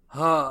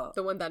 The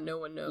one that no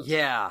one knows.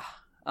 Yeah.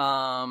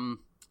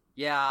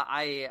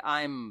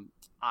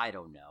 I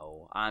don't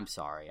know. I'm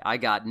sorry. I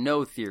got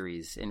no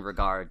theories in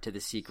regard to the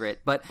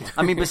secret. But,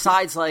 I mean,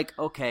 besides, like,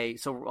 okay,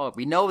 so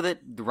we know that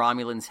the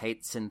Romulans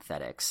hate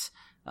synthetics.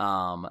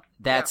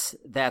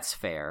 That's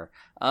fair.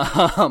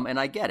 And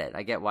I get it.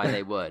 I get why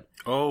they would.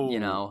 Oh. You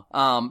know?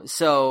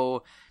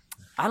 So,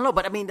 I don't know.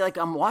 But, I mean, like,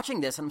 I'm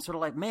watching this and I'm sort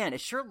of like, man, it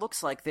sure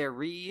looks like they're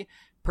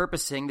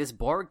repurposing this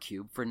Borg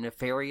cube for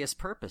nefarious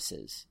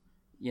purposes.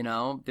 You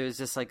know, there's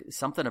just like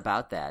something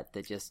about that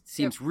just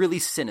seems really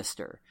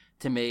sinister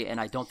to me,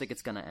 and I don't think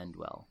it's going to end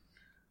well.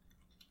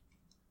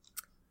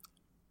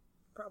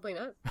 Probably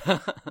not.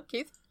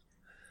 Keith?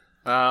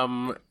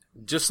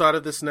 Just thought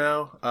of this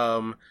now.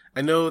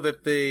 I know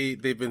that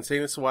they've been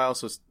saying this a while,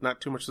 so it's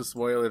not too much to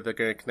spoil that they're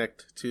going to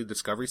connect to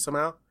Discovery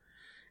somehow.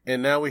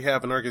 and now we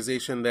have an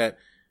organization that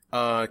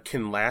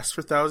can last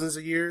for thousands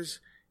of years,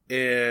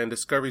 and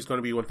Discovery is going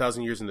to be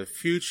 1,000 years in the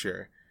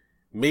future.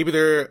 Maybe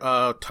they're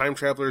time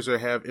travelers or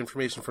have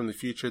information from the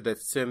future that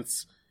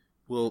synths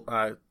will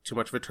too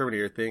much of a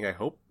Terminator thing. I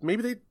hope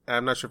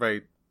I'm not sure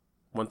if I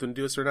want them to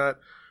do this or not,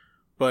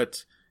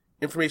 but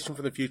information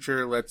from the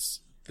future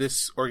lets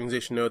this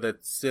organization know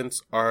that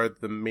synths are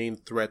the main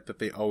threat that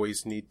they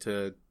always need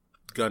to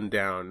gun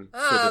down so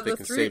that they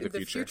can save the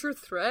future. The future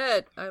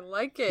threat. I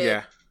like it.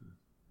 Yeah.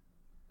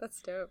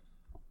 That's dope.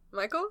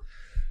 Michael?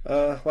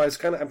 Well, I'm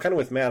kind of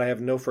with Matt. I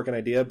have no freaking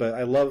idea, but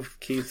I love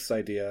Keith's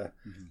idea.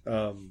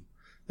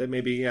 That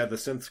maybe, the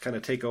synths kind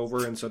of take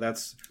over, and so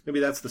that's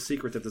the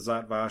secret that the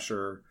Zhat Vash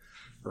are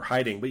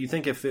hiding. But you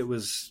think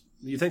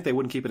they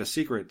wouldn't keep it a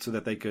secret so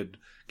that they could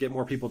get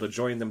more people to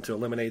join them to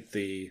eliminate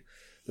the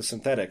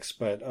synthetics,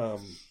 but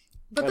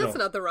that's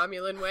not the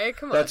Romulan way.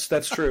 Come on.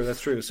 That's true. That's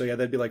true. So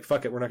they'd be like,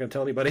 "Fuck it, we're not going to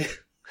tell anybody."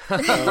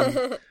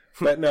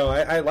 But no,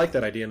 I like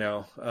that idea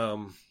now.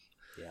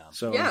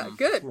 So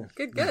good.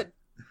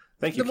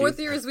 Thank you. The more Keith.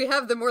 theories we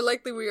have, the more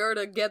likely we are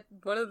to get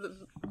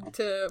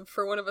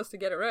for one of us to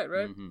get it right.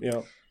 Mm-hmm.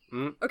 Yeah.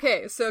 Mm-hmm.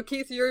 Okay, so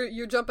Keith,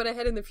 you're jumping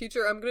ahead in the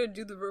future. I'm gonna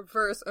do the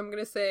reverse. I'm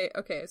gonna say,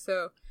 okay,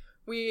 so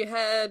we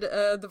had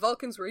the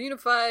Vulcans were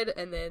unified,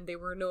 and then they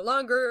were no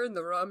longer, and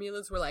the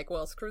Romulans were like,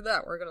 well, screw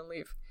that, we're gonna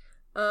leave.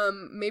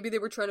 Maybe they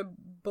were trying to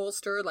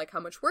bolster, like, how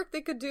much work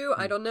they could do,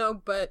 I don't know,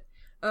 but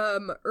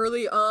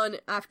early on,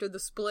 after the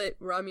split,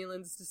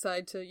 Romulans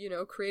decide to,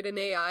 create an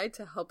AI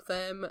to help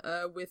them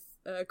with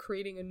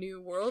creating a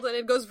new world, and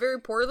it goes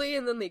very poorly,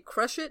 and then they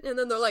crush it, and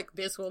then they're like,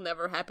 this will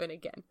never happen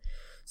again.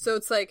 So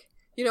it's like,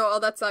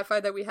 all that sci-fi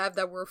that we have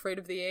that we're afraid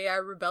of the AI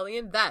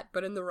rebellion,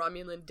 but in the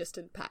Romulan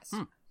distant past.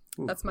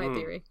 That's my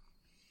theory.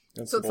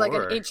 So it's like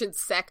an ancient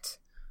sect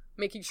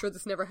making sure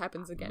this never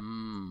happens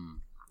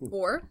again.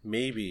 Or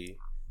maybe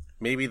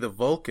the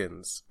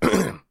Vulcans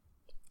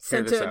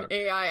sent an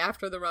AI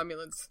after the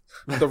Romulans.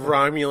 The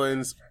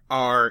Romulans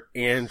are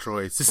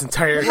androids this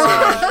entire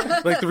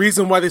time. Like, the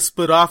reason why they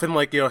split off and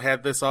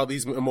had all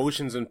these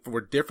emotions and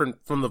were different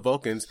from the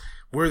Vulcans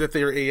were that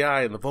they were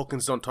AI and the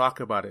Vulcans don't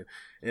talk about it.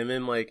 And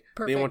then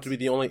they want to be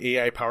the only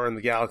AI power in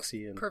the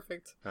galaxy. And,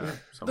 perfect. The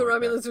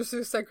Romulans are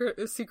so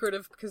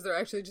secretive because they're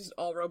actually just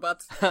all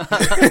robots. I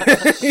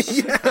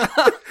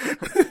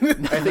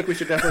think we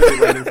should definitely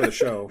be writing for the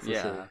show. For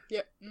sure.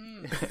 Yeah.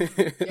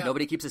 Yeah.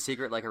 Nobody keeps a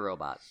secret like a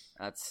robot.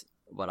 That's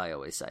what I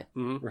always say.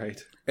 Mm-hmm. Right.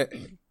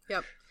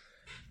 Yep.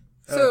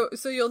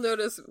 So you'll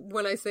notice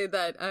when I say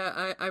that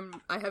I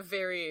have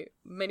very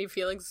many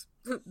feelings,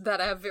 that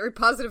I have very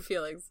positive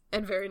feelings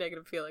and very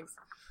negative feelings.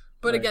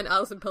 But again,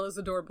 Alison Pill is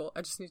adorable.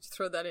 I just need to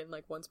throw that in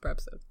once per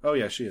episode. Oh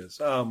yeah, she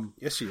is.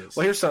 Yes, she is.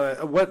 Well, here's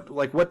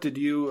what did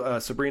you,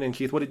 Sabrina and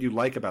Keith? What did you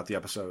like about the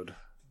episode?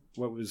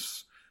 What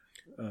was?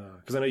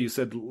 Because I know you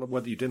said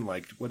what you didn't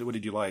like. What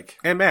did you like?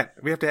 And Matt,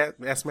 we have to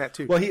ask Matt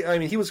too. Well,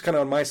 he was kind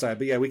of on my side,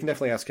 but yeah, we can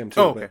definitely ask him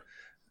too. Oh, okay. But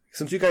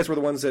since you guys were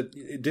the ones that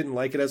didn't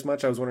like it as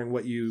much, I was wondering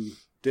what you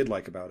did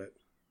like about it.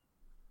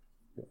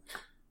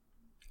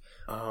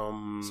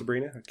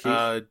 Sabrina,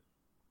 Keith?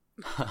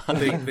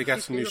 They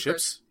got some new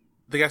ships.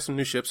 They got some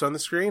new ships on the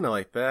screen. I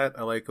like that.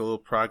 I like a little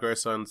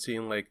progress on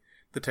seeing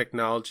the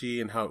technology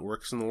and how it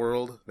works in the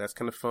world. That's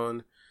kind of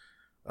fun.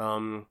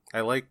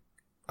 I like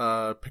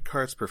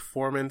Picard's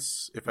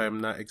performance. If I'm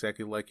not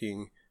exactly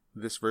liking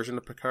this version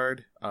of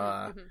Picard,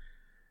 I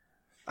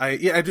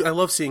do. I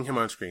love seeing him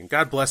on screen.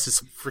 God bless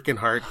his freaking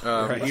heart.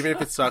 Right. Even if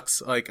it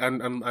sucks,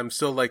 I'm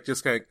still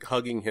just kind of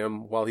hugging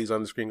him while he's on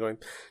the screen, going,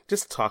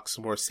 "Just talk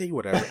some more, say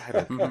whatever." I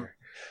don't care.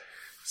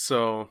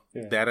 So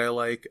that I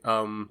like.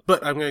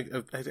 But I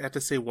have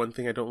to say one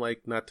thing I don't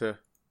like, not to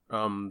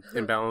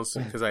imbalance,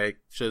 because I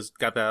just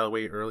got that out of the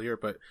way earlier.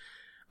 But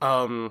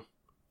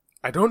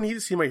I don't need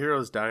to see my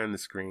heroes die on the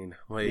screen.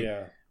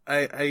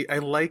 I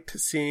liked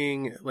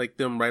seeing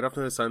them right off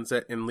to the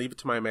sunset and leave it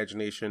to my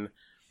imagination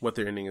what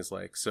their ending is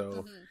like.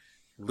 So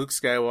Luke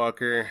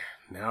Skywalker,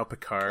 now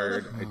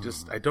Picard.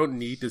 I don't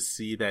need to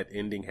see that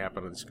ending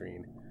happen on the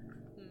screen.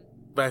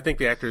 But I think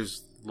the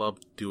actors love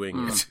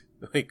doing it.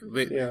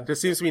 There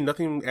seems to be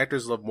nothing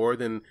actors love more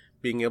than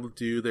being able to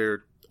do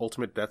their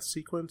ultimate death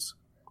sequence,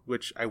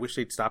 which I wish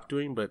they'd stop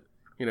doing, but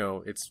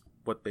it's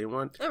what they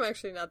want. I'm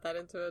actually not that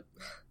into it.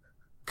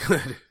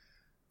 Good.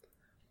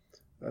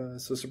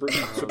 So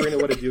Sabrina,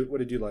 what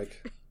did you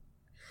like?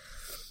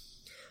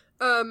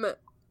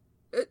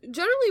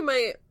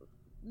 Generally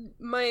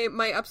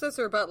my upsets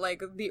are about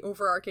the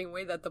overarching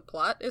way that the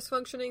plot is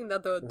functioning,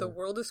 that the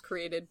world is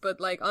created, but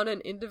on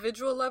an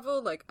individual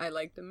level, I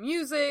like the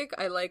music,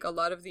 I like a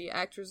lot of the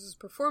actors'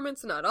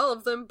 performance, not all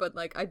of them, but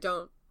I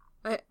don't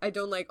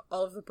like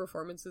all of the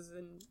performances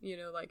in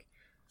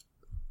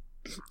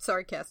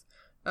sorry, Cass.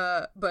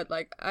 But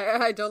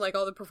I don't like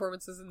all the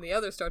performances in the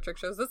other Star Trek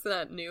shows. That's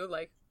not new.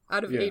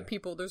 Out of 8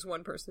 people, there's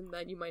one person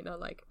that you might not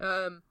like.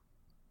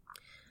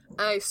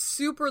 I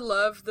super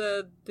love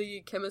the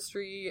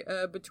chemistry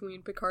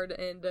between Picard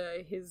and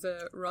his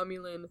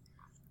Romulan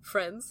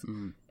friends,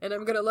 and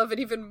I'm gonna love it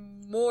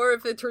even more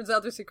if it turns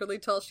out they're secretly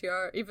Tal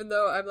Shiar. Even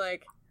though I'm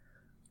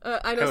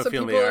I know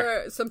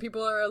some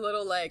people are a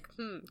little like,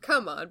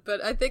 come on,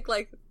 but I think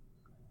like,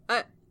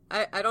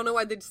 I don't know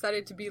why they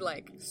decided to be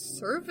like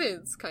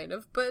servants, kind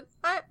of, but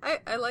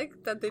I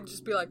like that they'd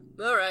just be like,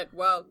 all right,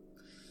 well,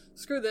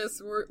 screw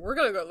this, we're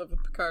gonna go live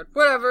with Picard,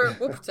 whatever,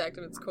 we'll protect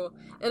him, it's cool.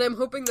 And I'm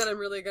hoping that I'm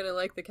really gonna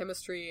like the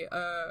chemistry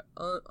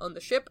on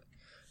the ship.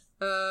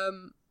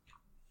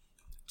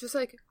 Just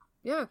like,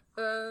 yeah,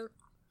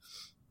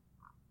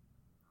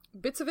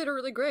 bits of it are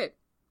really great.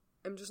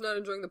 I'm just not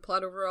enjoying the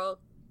plot overall,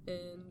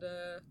 and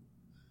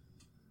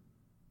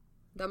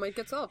that might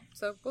get solved,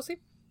 so we'll see.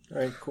 All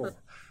right, cool.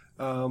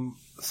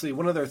 Let's see,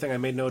 one other thing I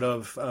made note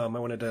of, I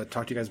wanted to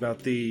talk to you guys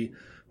about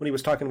when he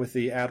was talking with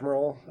the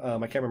Admiral, I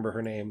can't remember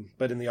her name,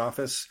 but in the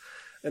office,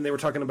 and they were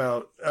talking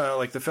about,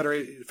 like, the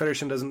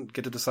Federation doesn't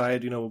get to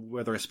decide,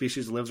 whether a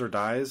species lives or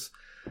dies,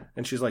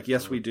 and she's like,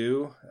 yes, we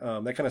do.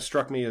 That kind of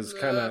struck me as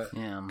kind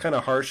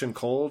of harsh and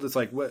cold. It's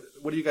like, what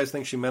do you guys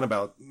think she meant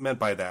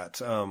by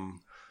that?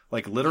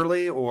 Like,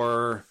 literally,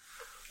 or,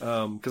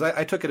 because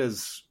I took it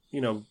as,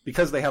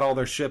 because they had all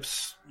their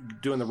ships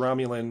doing the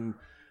Romulan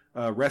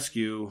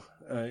rescue,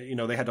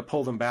 they had to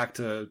pull them back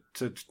to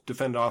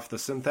defend off the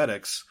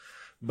synthetics.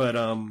 But,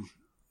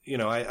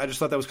 I just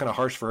thought that was kind of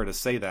harsh for her to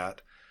say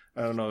that.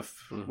 I don't know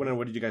if,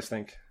 what did you guys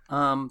think?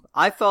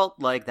 I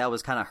felt like that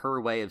was kind of her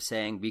way of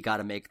saying we got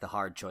to make the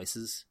hard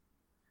choices.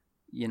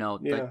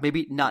 Like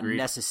maybe not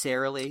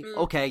necessarily,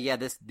 okay, yeah,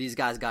 these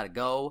guys got to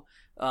go.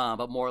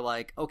 But more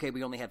like, okay,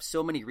 we only have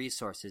so many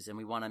resources and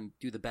we want to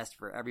do the best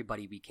for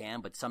everybody we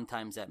can, but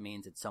sometimes that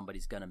means that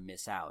somebody's going to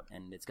miss out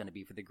and it's going to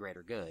be for the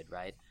greater good,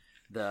 right?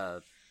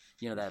 That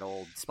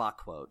old Spock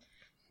quote,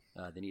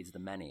 the needs of the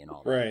many and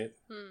all that. Right.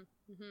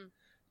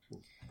 Mm-hmm.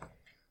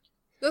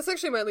 That's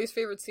actually my least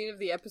favorite scene of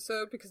the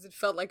episode because it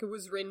felt like it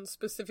was written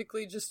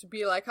specifically just to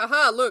be like,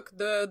 haha, look,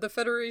 the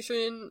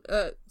Federation,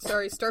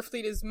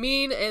 Starfleet is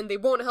mean and they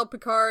won't help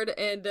Picard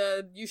and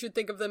you should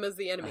think of them as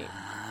the enemy.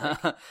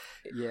 Like,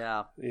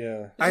 yeah.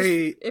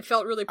 It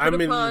felt really put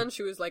upon.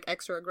 She was like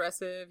extra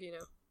aggressive,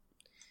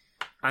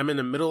 I'm in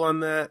the middle on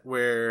that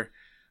where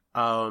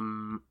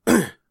I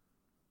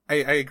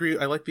agree.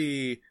 I like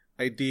the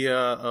idea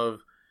of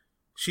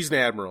she's an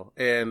admiral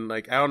and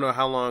like I don't know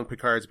how long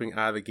Picard's been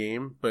out of the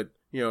game, but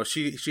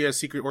she has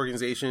secret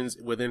organizations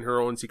within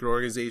her own secret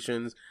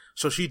organizations.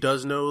 So she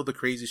does know the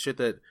crazy shit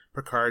that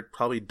Picard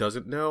probably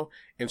doesn't know.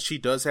 And she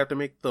does have to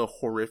make the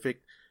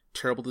horrific,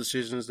 terrible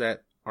decisions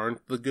that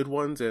aren't the good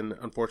ones. And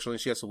unfortunately,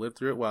 she has to live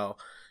through it while,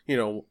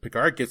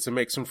 Picard gets to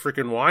make some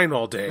freaking wine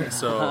all day.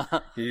 So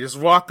you just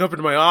walk up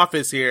into my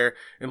office here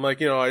and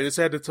like, I just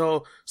had to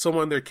tell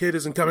someone their kid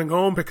isn't coming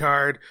home,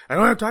 Picard. I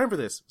don't have time for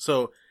this.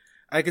 So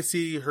I could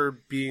see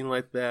her being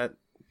like that.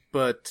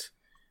 But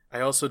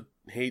I also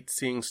hate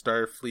seeing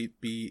Starfleet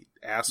be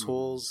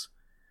assholes.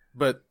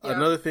 But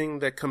another thing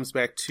that comes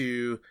back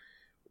to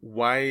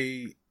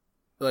why,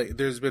 like,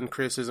 there's been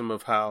criticism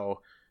of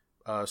how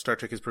Star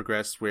Trek has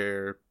progressed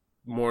where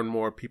more and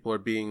more people are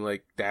being,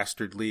 like,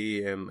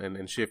 dastardly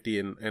and shifty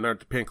and aren't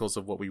the pinnacles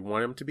of what we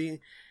want them to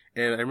be.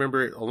 And I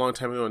remember a long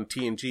time ago in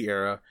TNG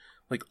era,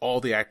 like, all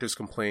the actors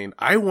complained,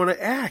 I want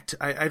to act.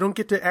 I don't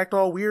get to act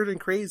all weird and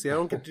crazy. I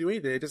don't get to do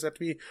anything. I just have to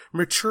be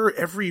mature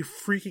every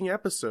freaking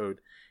episode.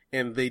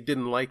 And they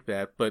didn't like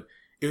that, but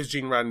it was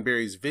Gene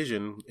Roddenberry's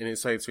vision in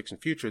his science fiction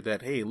future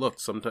that, hey,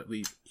 look,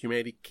 sometimes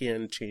humanity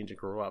can change and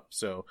grow up.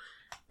 So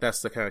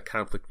that's the kind of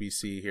conflict we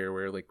see here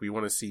where, like, we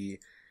want to see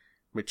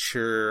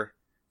mature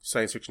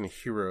science fiction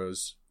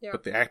heroes,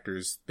 but the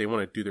actors, they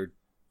want to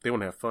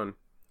have fun.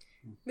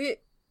 The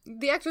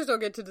actors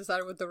don't get to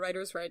decide what the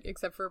writers write,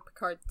 except for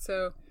Picard,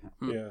 so...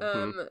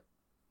 Yeah.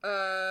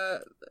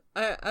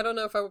 I don't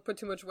know if I would put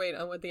too much weight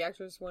on what the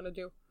actors want to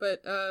do,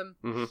 but,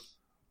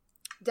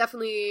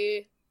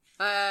 definitely,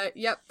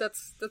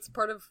 that's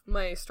part of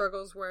my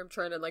struggles where I'm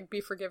trying to, like,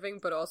 be forgiving,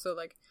 but also,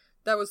 like,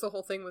 that was the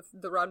whole thing with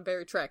the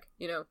Roddenberry Trek,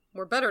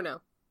 we're better now.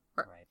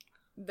 Right.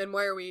 Then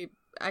why are we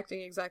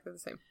acting exactly the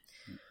same?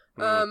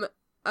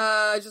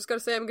 I just gotta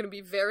say I'm gonna be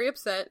very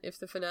upset if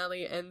the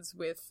finale ends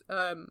with,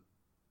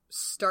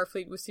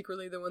 Starfleet was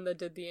secretly the one that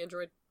did the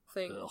android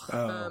thing.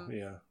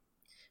 Yeah.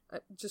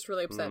 Just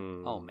really upset.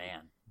 Oh,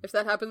 man. If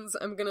that happens,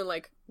 I'm gonna,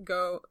 like,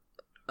 go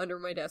under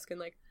my desk and,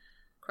 like,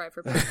 cry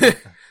for a bit.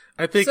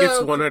 I think it's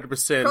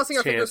 100% crossing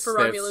our fingers chance for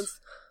Romulans.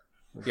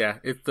 Yeah,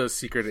 it's the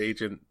secret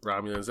agent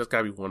Romulans. That's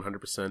gotta be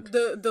 100%.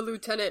 The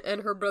lieutenant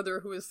and her brother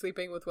who is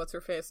sleeping with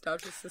what's-her-face,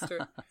 Dodge's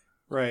sister.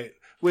 Right.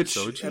 Which,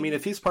 Doji? I mean,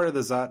 if he's part of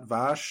the Zat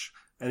Vash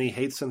and he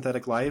hates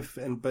synthetic life,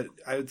 but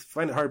I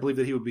find it hard to believe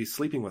that he would be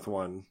sleeping with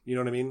one. You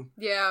know what I mean?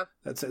 Yeah.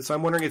 So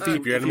I'm wondering if he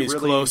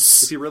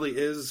really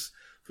is,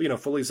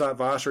 fully Zat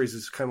Vash, or he's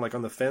just kind of like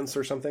on the fence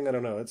or something. I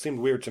don't know. It seemed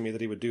weird to me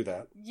that he would do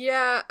that.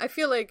 Yeah, I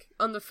feel like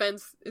on the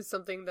fence is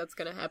something that's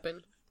going to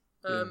happen.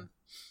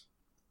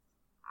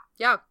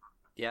 Yeah.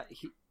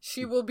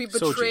 She will be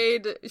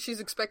betrayed. She's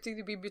expecting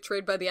to be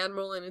betrayed by the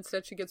Admiral, and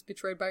instead she gets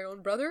betrayed by her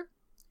own brother.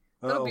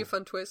 That'll be a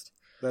fun twist.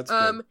 That's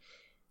good.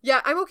 Yeah,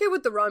 I'm okay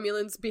with the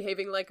Romulans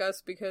behaving like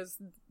us because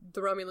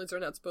the Romulans are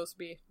not supposed to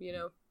be,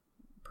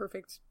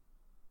 perfect,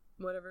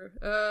 whatever.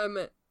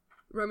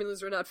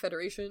 Romulans are not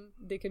Federation.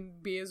 They can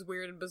be as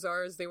weird and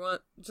bizarre as they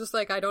want. Just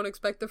like I don't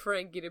expect the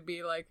Ferengi to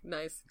be like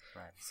nice.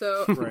 Right.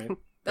 So Right.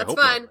 that's hope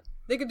fine. not.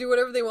 They can do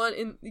whatever they want.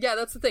 And yeah,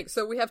 that's the thing.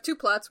 So we have two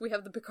plots. We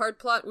have the Picard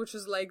plot, which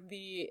is like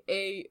the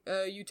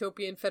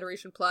Utopian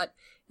Federation plot,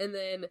 and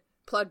then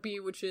plot B,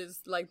 which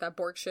is like that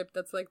Borg ship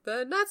that's like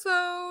the not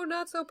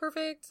so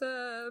perfect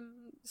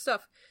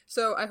stuff.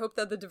 So I hope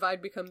that the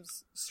divide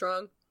becomes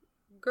stronger,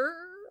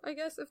 I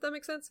guess, if that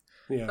makes sense.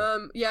 Yeah.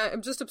 Yeah,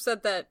 I'm just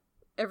upset that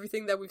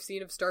everything that we've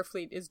seen of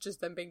Starfleet is just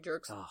them being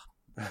jerks. Oh,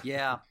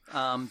 yeah.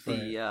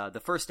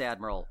 The first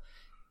admiral.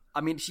 I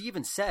mean, she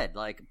even said,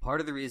 like, part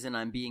of the reason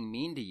I'm being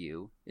mean to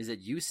you is that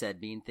you said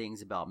mean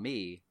things about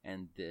me,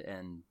 and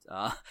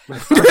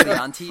especially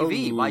on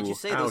TV. Ooh, Why'd you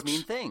say those ouch.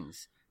 mean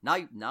things? Now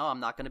I'm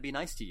not going to be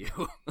nice to you.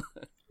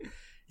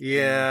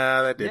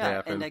 Yeah, that did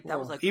happen. And like, that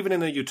was like Even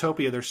in a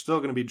utopia, they're still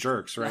going to be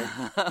jerks, right?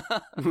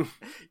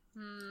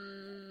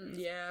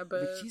 Yeah,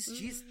 but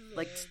she's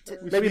like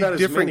Maybe not as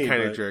different many,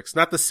 kind but- of jerks,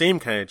 not the same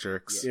kind of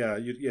jerks.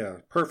 Yeah,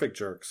 perfect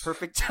jerks.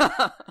 perfect.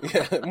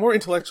 Yeah, more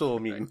intellectual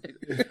mean.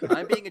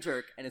 I'm being a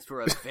jerk, and it's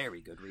for a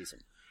very good reason.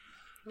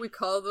 we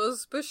call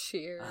those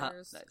Bashirs.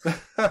 Nice.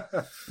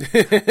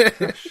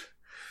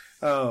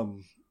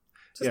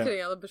 Just Yeah.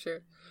 kidding, I love Bashir.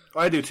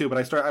 I do too,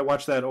 but I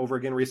watched that over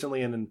again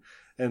recently, and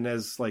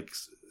as like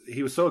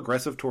he was so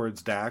aggressive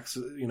towards Dax,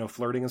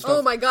 flirting and stuff.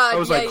 Oh my god! I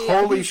was yeah, like,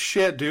 yeah. holy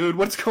shit, dude,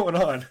 what's going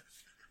on?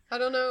 I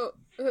don't know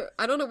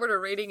what her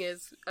rating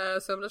is,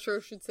 so I'm not sure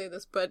if I should say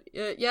this, but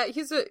yeah,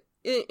 he's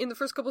in the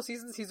first couple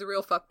seasons, he's a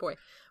real fuckboy,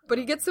 but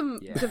he gets some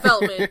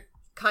development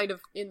kind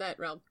of in that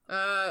realm.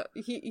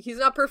 He's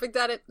not perfect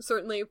at it,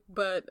 certainly,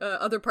 but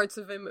other parts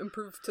of him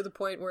improve to the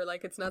point where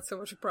like it's not so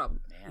much a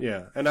problem.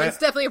 Yeah, and But it's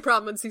definitely a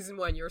problem in season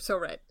 1. You're so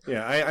right.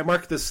 I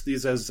marked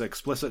these as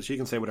explicit. So you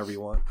can say whatever you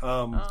want.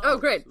 Oh,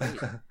 great!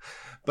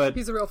 But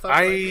He's a real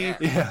fuckboy.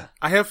 yeah,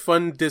 I have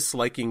fun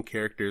disliking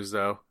characters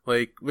though.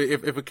 Like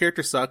if a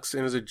character sucks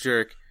and is a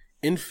jerk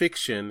in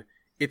fiction,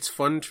 it's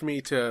fun for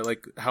me to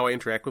like how I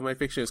interact with my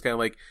fiction. It's kind of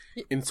like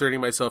inserting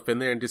myself in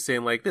there and just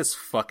saying like this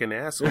fucking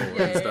asshole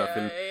and stuff.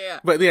 Yeah.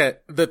 But yeah,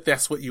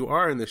 that's what you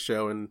are in the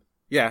show, and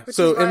yeah. Which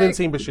So is and why- then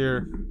seeing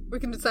Bashir. We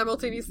can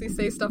simultaneously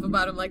say stuff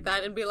about him like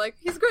that and be like,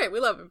 he's great, we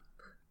love him.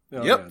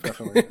 Oh, Yep. yeah,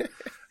 definitely.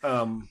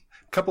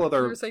 Couple You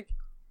other. were saying,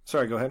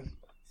 Sorry, go ahead.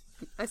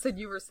 I said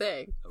you were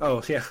saying.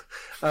 Oh yeah,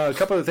 a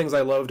couple of things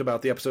I loved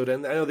about the episode,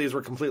 and I know these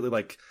were completely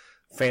like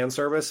fan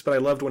service, but I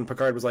loved when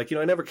Picard was like,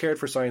 I never cared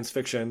for science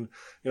fiction.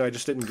 I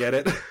just didn't get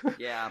it.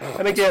 Yeah.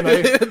 And again,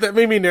 That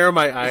made me narrow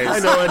my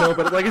eyes. I know,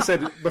 but like I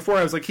said before,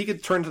 I was like, he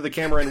could turn to the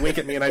camera and wink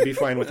at me, and I'd be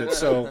fine with it.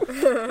 So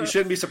you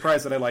shouldn't be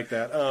surprised that I like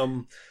that.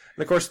 And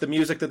of course, the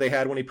music that they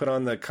had when he put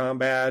on the comm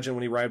badge and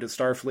when he arrived at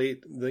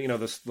Starfleet,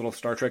 this little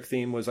Star Trek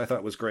theme I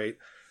thought was great.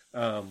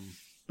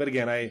 But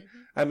again,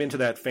 I'm into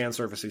that fan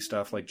servicey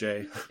stuff, like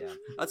Jay. Yeah.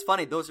 That's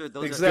funny. Those are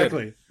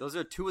Exactly. those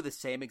are two of the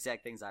same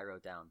exact things I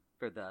wrote down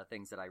for the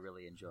things that I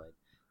really enjoyed.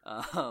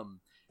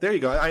 There you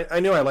go. I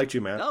knew I liked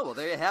you, Matt. Oh well,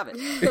 there you have it.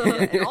 Yeah,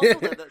 and also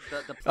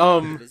the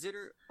plunking the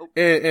visitor. Oh,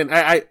 And I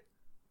I was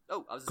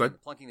just Go saying,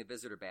 ahead. plunking the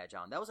visitor badge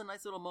on. That was a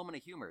nice little moment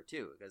of humor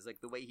too, because like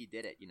the way he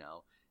did it, it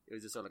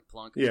was just sort of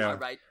plunk. Yeah. All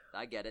right,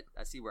 I get it.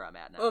 I see where I'm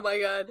at now. Oh my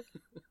god.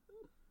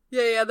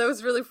 Yeah, that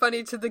was really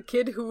funny to the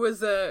kid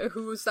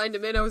who signed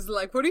him in. I was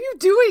like, what are you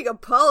doing?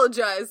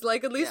 Apologize.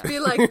 Like, at least be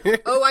like,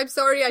 oh, I'm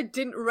sorry I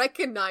didn't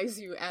recognize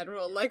you,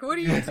 Admiral. Like, what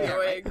are you Yeah, doing?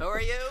 right. Who are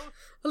you?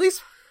 At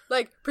least,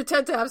 like,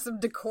 pretend to have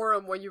some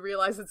decorum when you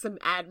realize it's an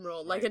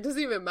Admiral. Like, it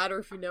doesn't even matter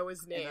if you know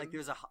his And, name. like,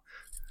 there's a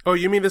Oh,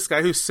 you mean this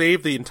guy who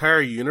saved the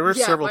entire universe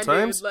Yeah, several my dude,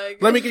 times? like-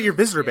 Let me get your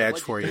visitor yeah, badge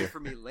what'd for you do you. for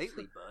me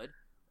lately, bud.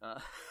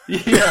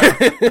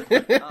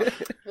 Yeah.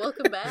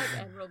 Welcome back,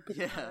 Admiral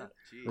Yeah, Picard.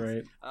 jeez.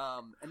 Right.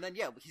 And then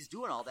he's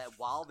doing all that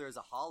while there's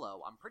a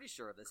hollow. I'm pretty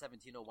sure of the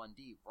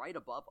 1701D right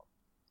above him.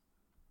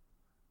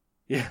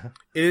 Yeah.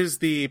 It is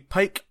the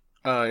Pike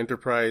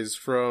Enterprise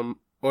from.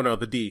 Oh no,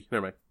 the D.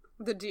 Never mind.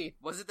 The D.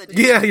 Was it the?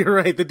 Yeah, you're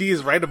right. The D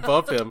is right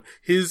above him.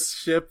 His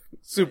ship,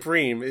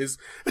 Supreme, it's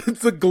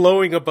the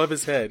glowing above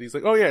his head. He's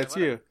like, "Oh yeah, it's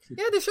you."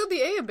 Yeah, they showed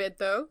the A a bit,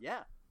 though.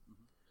 Yeah.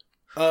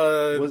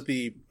 Was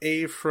the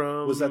A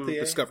from Was that the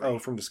Discovery? Oh,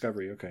 from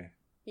Discovery. Okay.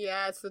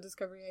 Yeah, it's the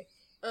Discovery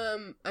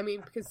A. I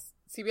mean, because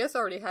CBS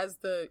already has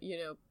the,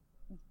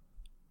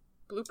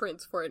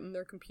 blueprints for it in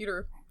their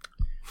computer.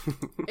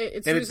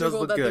 It's And it does reasonable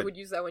look that they good. would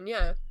use that one,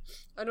 yeah.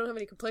 I don't have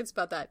any complaints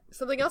about that.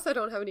 Something else I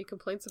don't have any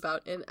complaints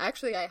about, and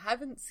actually I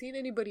haven't seen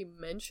anybody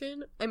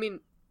mention, I mean,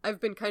 I've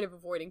been kind of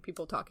avoiding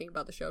people talking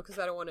about the show because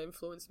I don't want to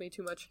influence me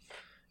too much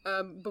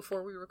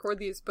before we record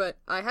these, but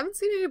I haven't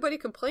seen anybody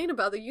complain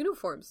about the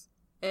uniforms.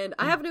 And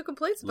I have no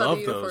complaints about Love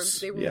the uniforms. those.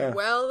 They were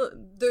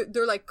Yeah.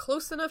 they're like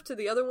close enough to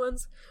the other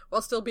ones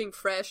while still being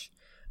fresh.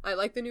 I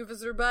like the new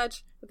visitor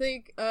badge. I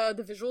think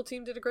the visual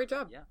team did a great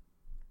job. Yeah.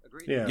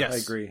 Agreed. Yeah, Yes, I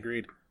agree.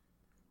 Agreed.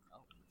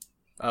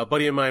 A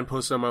buddy of mine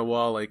posted on my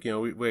wall, like,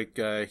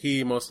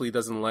 he mostly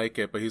doesn't like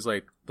it, but he's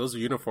like, those are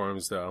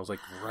uniforms, though. I was like,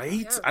 right?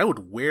 Yeah. I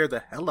would wear the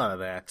hell out of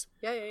that.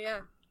 Yeah.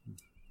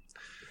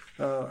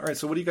 All right,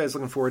 so what are you guys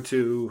looking forward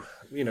to,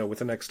 with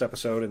the next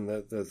episode and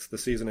the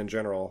season in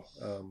general?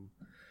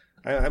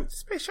 I'm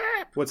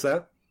Spaceship! What's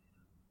that?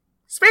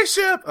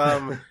 Spaceship!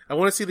 I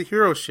want to see the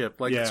hero ship.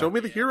 Yeah. Show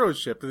me the hero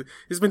ship.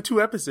 It's been 2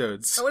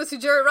 episodes. I want to see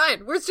Jerry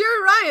Ryan. Where's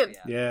Jerry Ryan?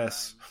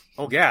 Yes.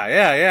 Oh,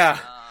 yeah.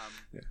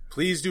 Um,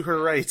 Please do her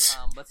right.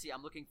 Let's see.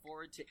 I'm looking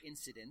forward to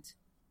Incident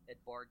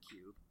at Bar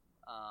Cube.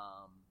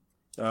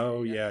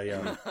 Oh, yeah.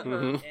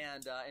 Mhm.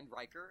 And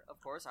Riker, of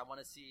course. I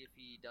want to see if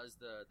he does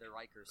the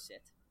Riker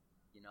sit.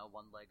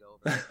 One leg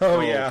over.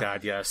 Oh, yeah.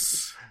 God,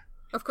 yes.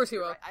 Of course he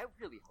will. I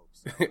really hope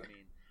so. I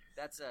mean,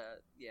 that's a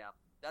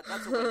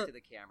wink to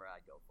the camera.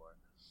 I'd go for it.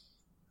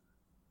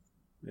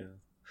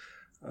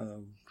 Yeah.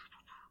 All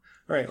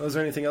right. Was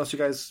there anything else you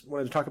guys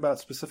wanted to talk about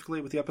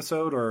specifically with the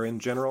episode or in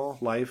general,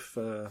 life?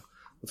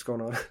 What's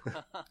going on?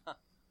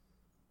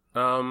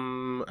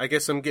 I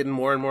guess I'm getting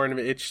more and more of an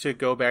itch to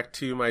go back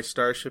to my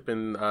Starship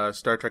and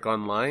Star Trek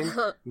Online.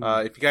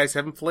 If you guys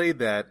haven't played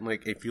that,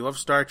 if you love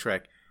Star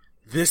Trek,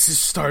 this is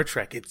Star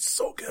Trek. It's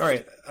so good. All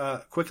right.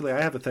 Quickly,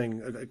 I have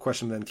a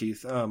question then,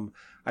 Keith.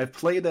 I've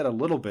played that a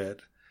little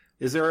bit.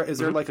 Is there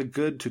like a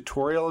good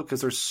tutorial?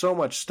 Because there's so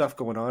much stuff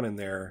going on in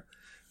there,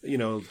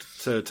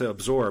 to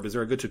absorb. Is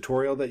there a good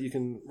tutorial that you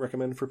can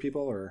recommend for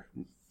people, or?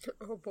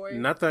 Oh boy.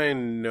 Not that I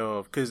know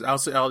of, because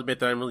I'll admit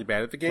that I'm really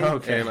bad at the game,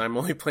 Okay. and I'm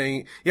only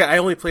playing. Yeah, I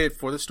only play it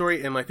for the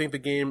story, and I think the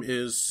game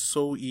is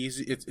so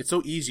easy. It's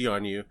so easy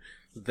on you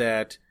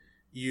that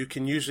you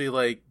can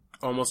usually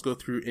almost go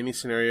through any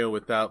scenario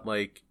without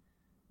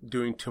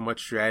doing too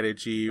much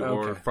strategy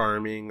or Okay.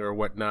 farming or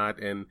whatnot,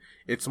 and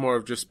it's more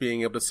of just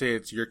being able to say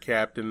it's your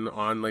captain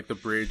on the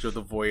bridge of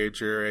the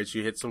Voyager as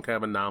you hit some kind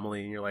of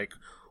anomaly, and you're like,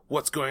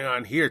 "What's going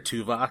on here,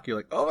 Tuvok?" You're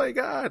like, "Oh my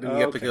god!" And you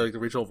have Okay. the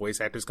original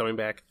voice actors coming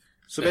back.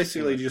 So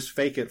basically, you just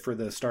fake it for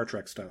the Star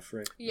Trek stuff,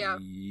 right? Yeah.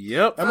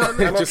 Yep. I'm Just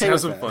okay have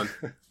with some that. fun.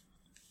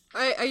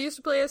 I used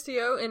to play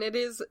STO, and it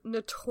is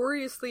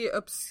notoriously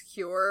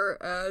obscure.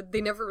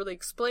 They never really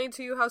explain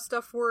to you how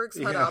stuff works,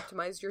 how to Yeah.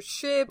 optimize your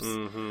ships.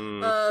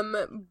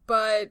 Mm-hmm.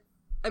 But,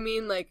 I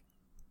mean,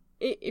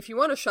 if you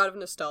want a shot of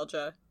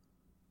nostalgia,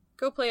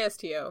 go play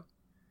STO.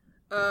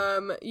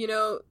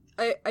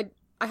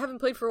 I haven't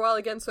played for a while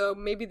again, so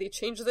maybe they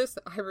change this.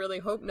 I really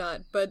hope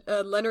not. But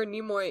Leonard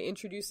Nimoy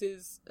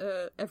introduces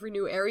every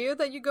new area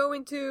that you go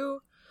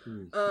into.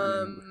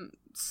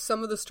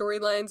 Some of the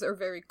storylines are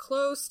very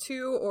close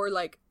to, or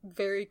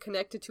very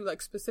connected to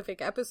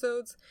specific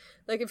episodes.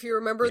 If you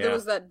remember, there Yeah.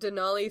 was that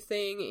Denali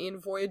thing in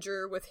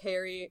Voyager with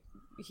Harry.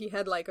 He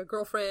had a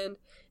girlfriend,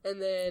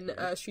 and then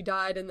she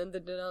died, and then the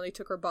Denali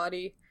took her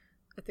body.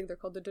 I think they're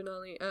called the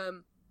Denali.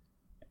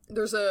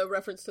 There's a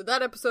reference to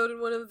that episode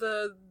in one of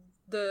the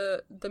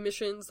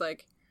missions.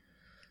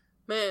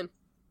 Man,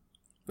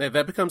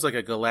 That becomes a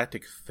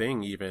galactic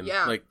thing, even.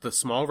 Yeah. The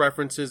small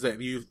references that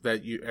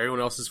everyone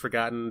else has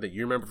forgotten that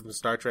you remember from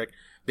Star Trek,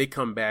 they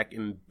come back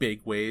in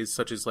big ways.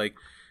 Such as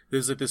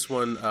there's this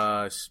one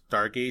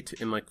Stargate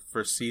in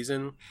first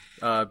season,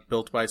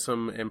 built by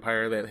some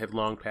empire that had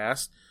long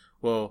passed.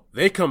 Well,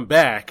 they come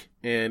back,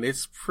 and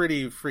it's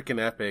pretty freaking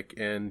epic.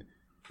 And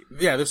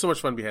yeah, there's so much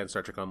fun behind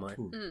Star Trek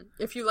Online.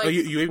 if you Oh,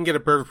 you even get a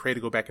bird of prey to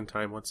go back in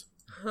time once.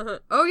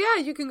 Oh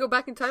yeah, you can go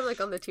back in time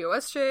on the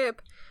TOS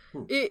ship.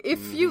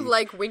 If you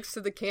like winks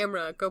to the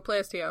camera, go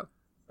play STO.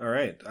 All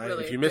right.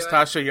 Really? If you miss do it.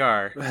 Tasha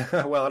Yar,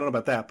 Well, I don't know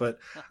about that, but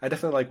I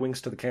definitely like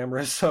wings to the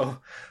camera, so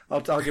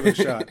I'll give it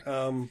a shot.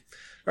 All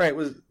right.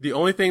 the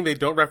only thing they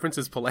don't reference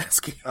is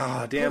Pulaski.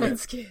 Damn it.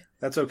 Polanski.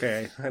 That's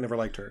okay. I never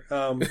liked her.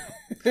 All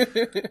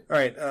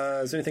right.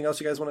 Is there anything else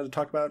you guys wanted to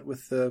talk about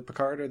with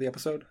Picard or the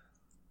episode?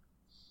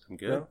 I'm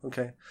good. No?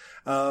 Okay.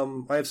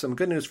 I have some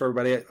good news for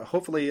everybody.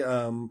 Hopefully,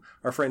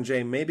 our friend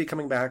Jay may be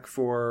coming back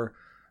for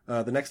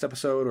the next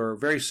episode or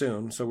very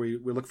soon. So we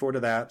look forward to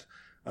that.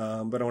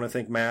 But I want to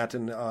thank Matt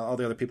and all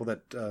the other people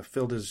that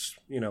filled his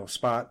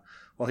spot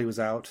while he was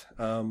out.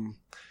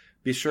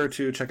 Be sure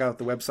to check out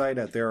the website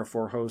at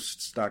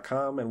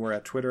thereare4hosts.com, and we're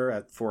at Twitter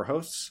at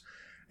 4hosts.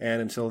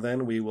 And until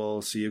then, we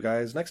will see you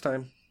guys next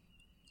time.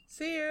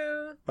 See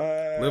you.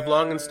 Bye. Live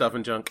long and stuff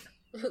and junk.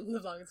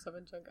 Live long and stuff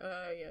and junk.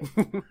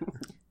 Yeah.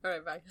 All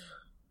right, bye.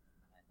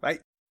 Bye.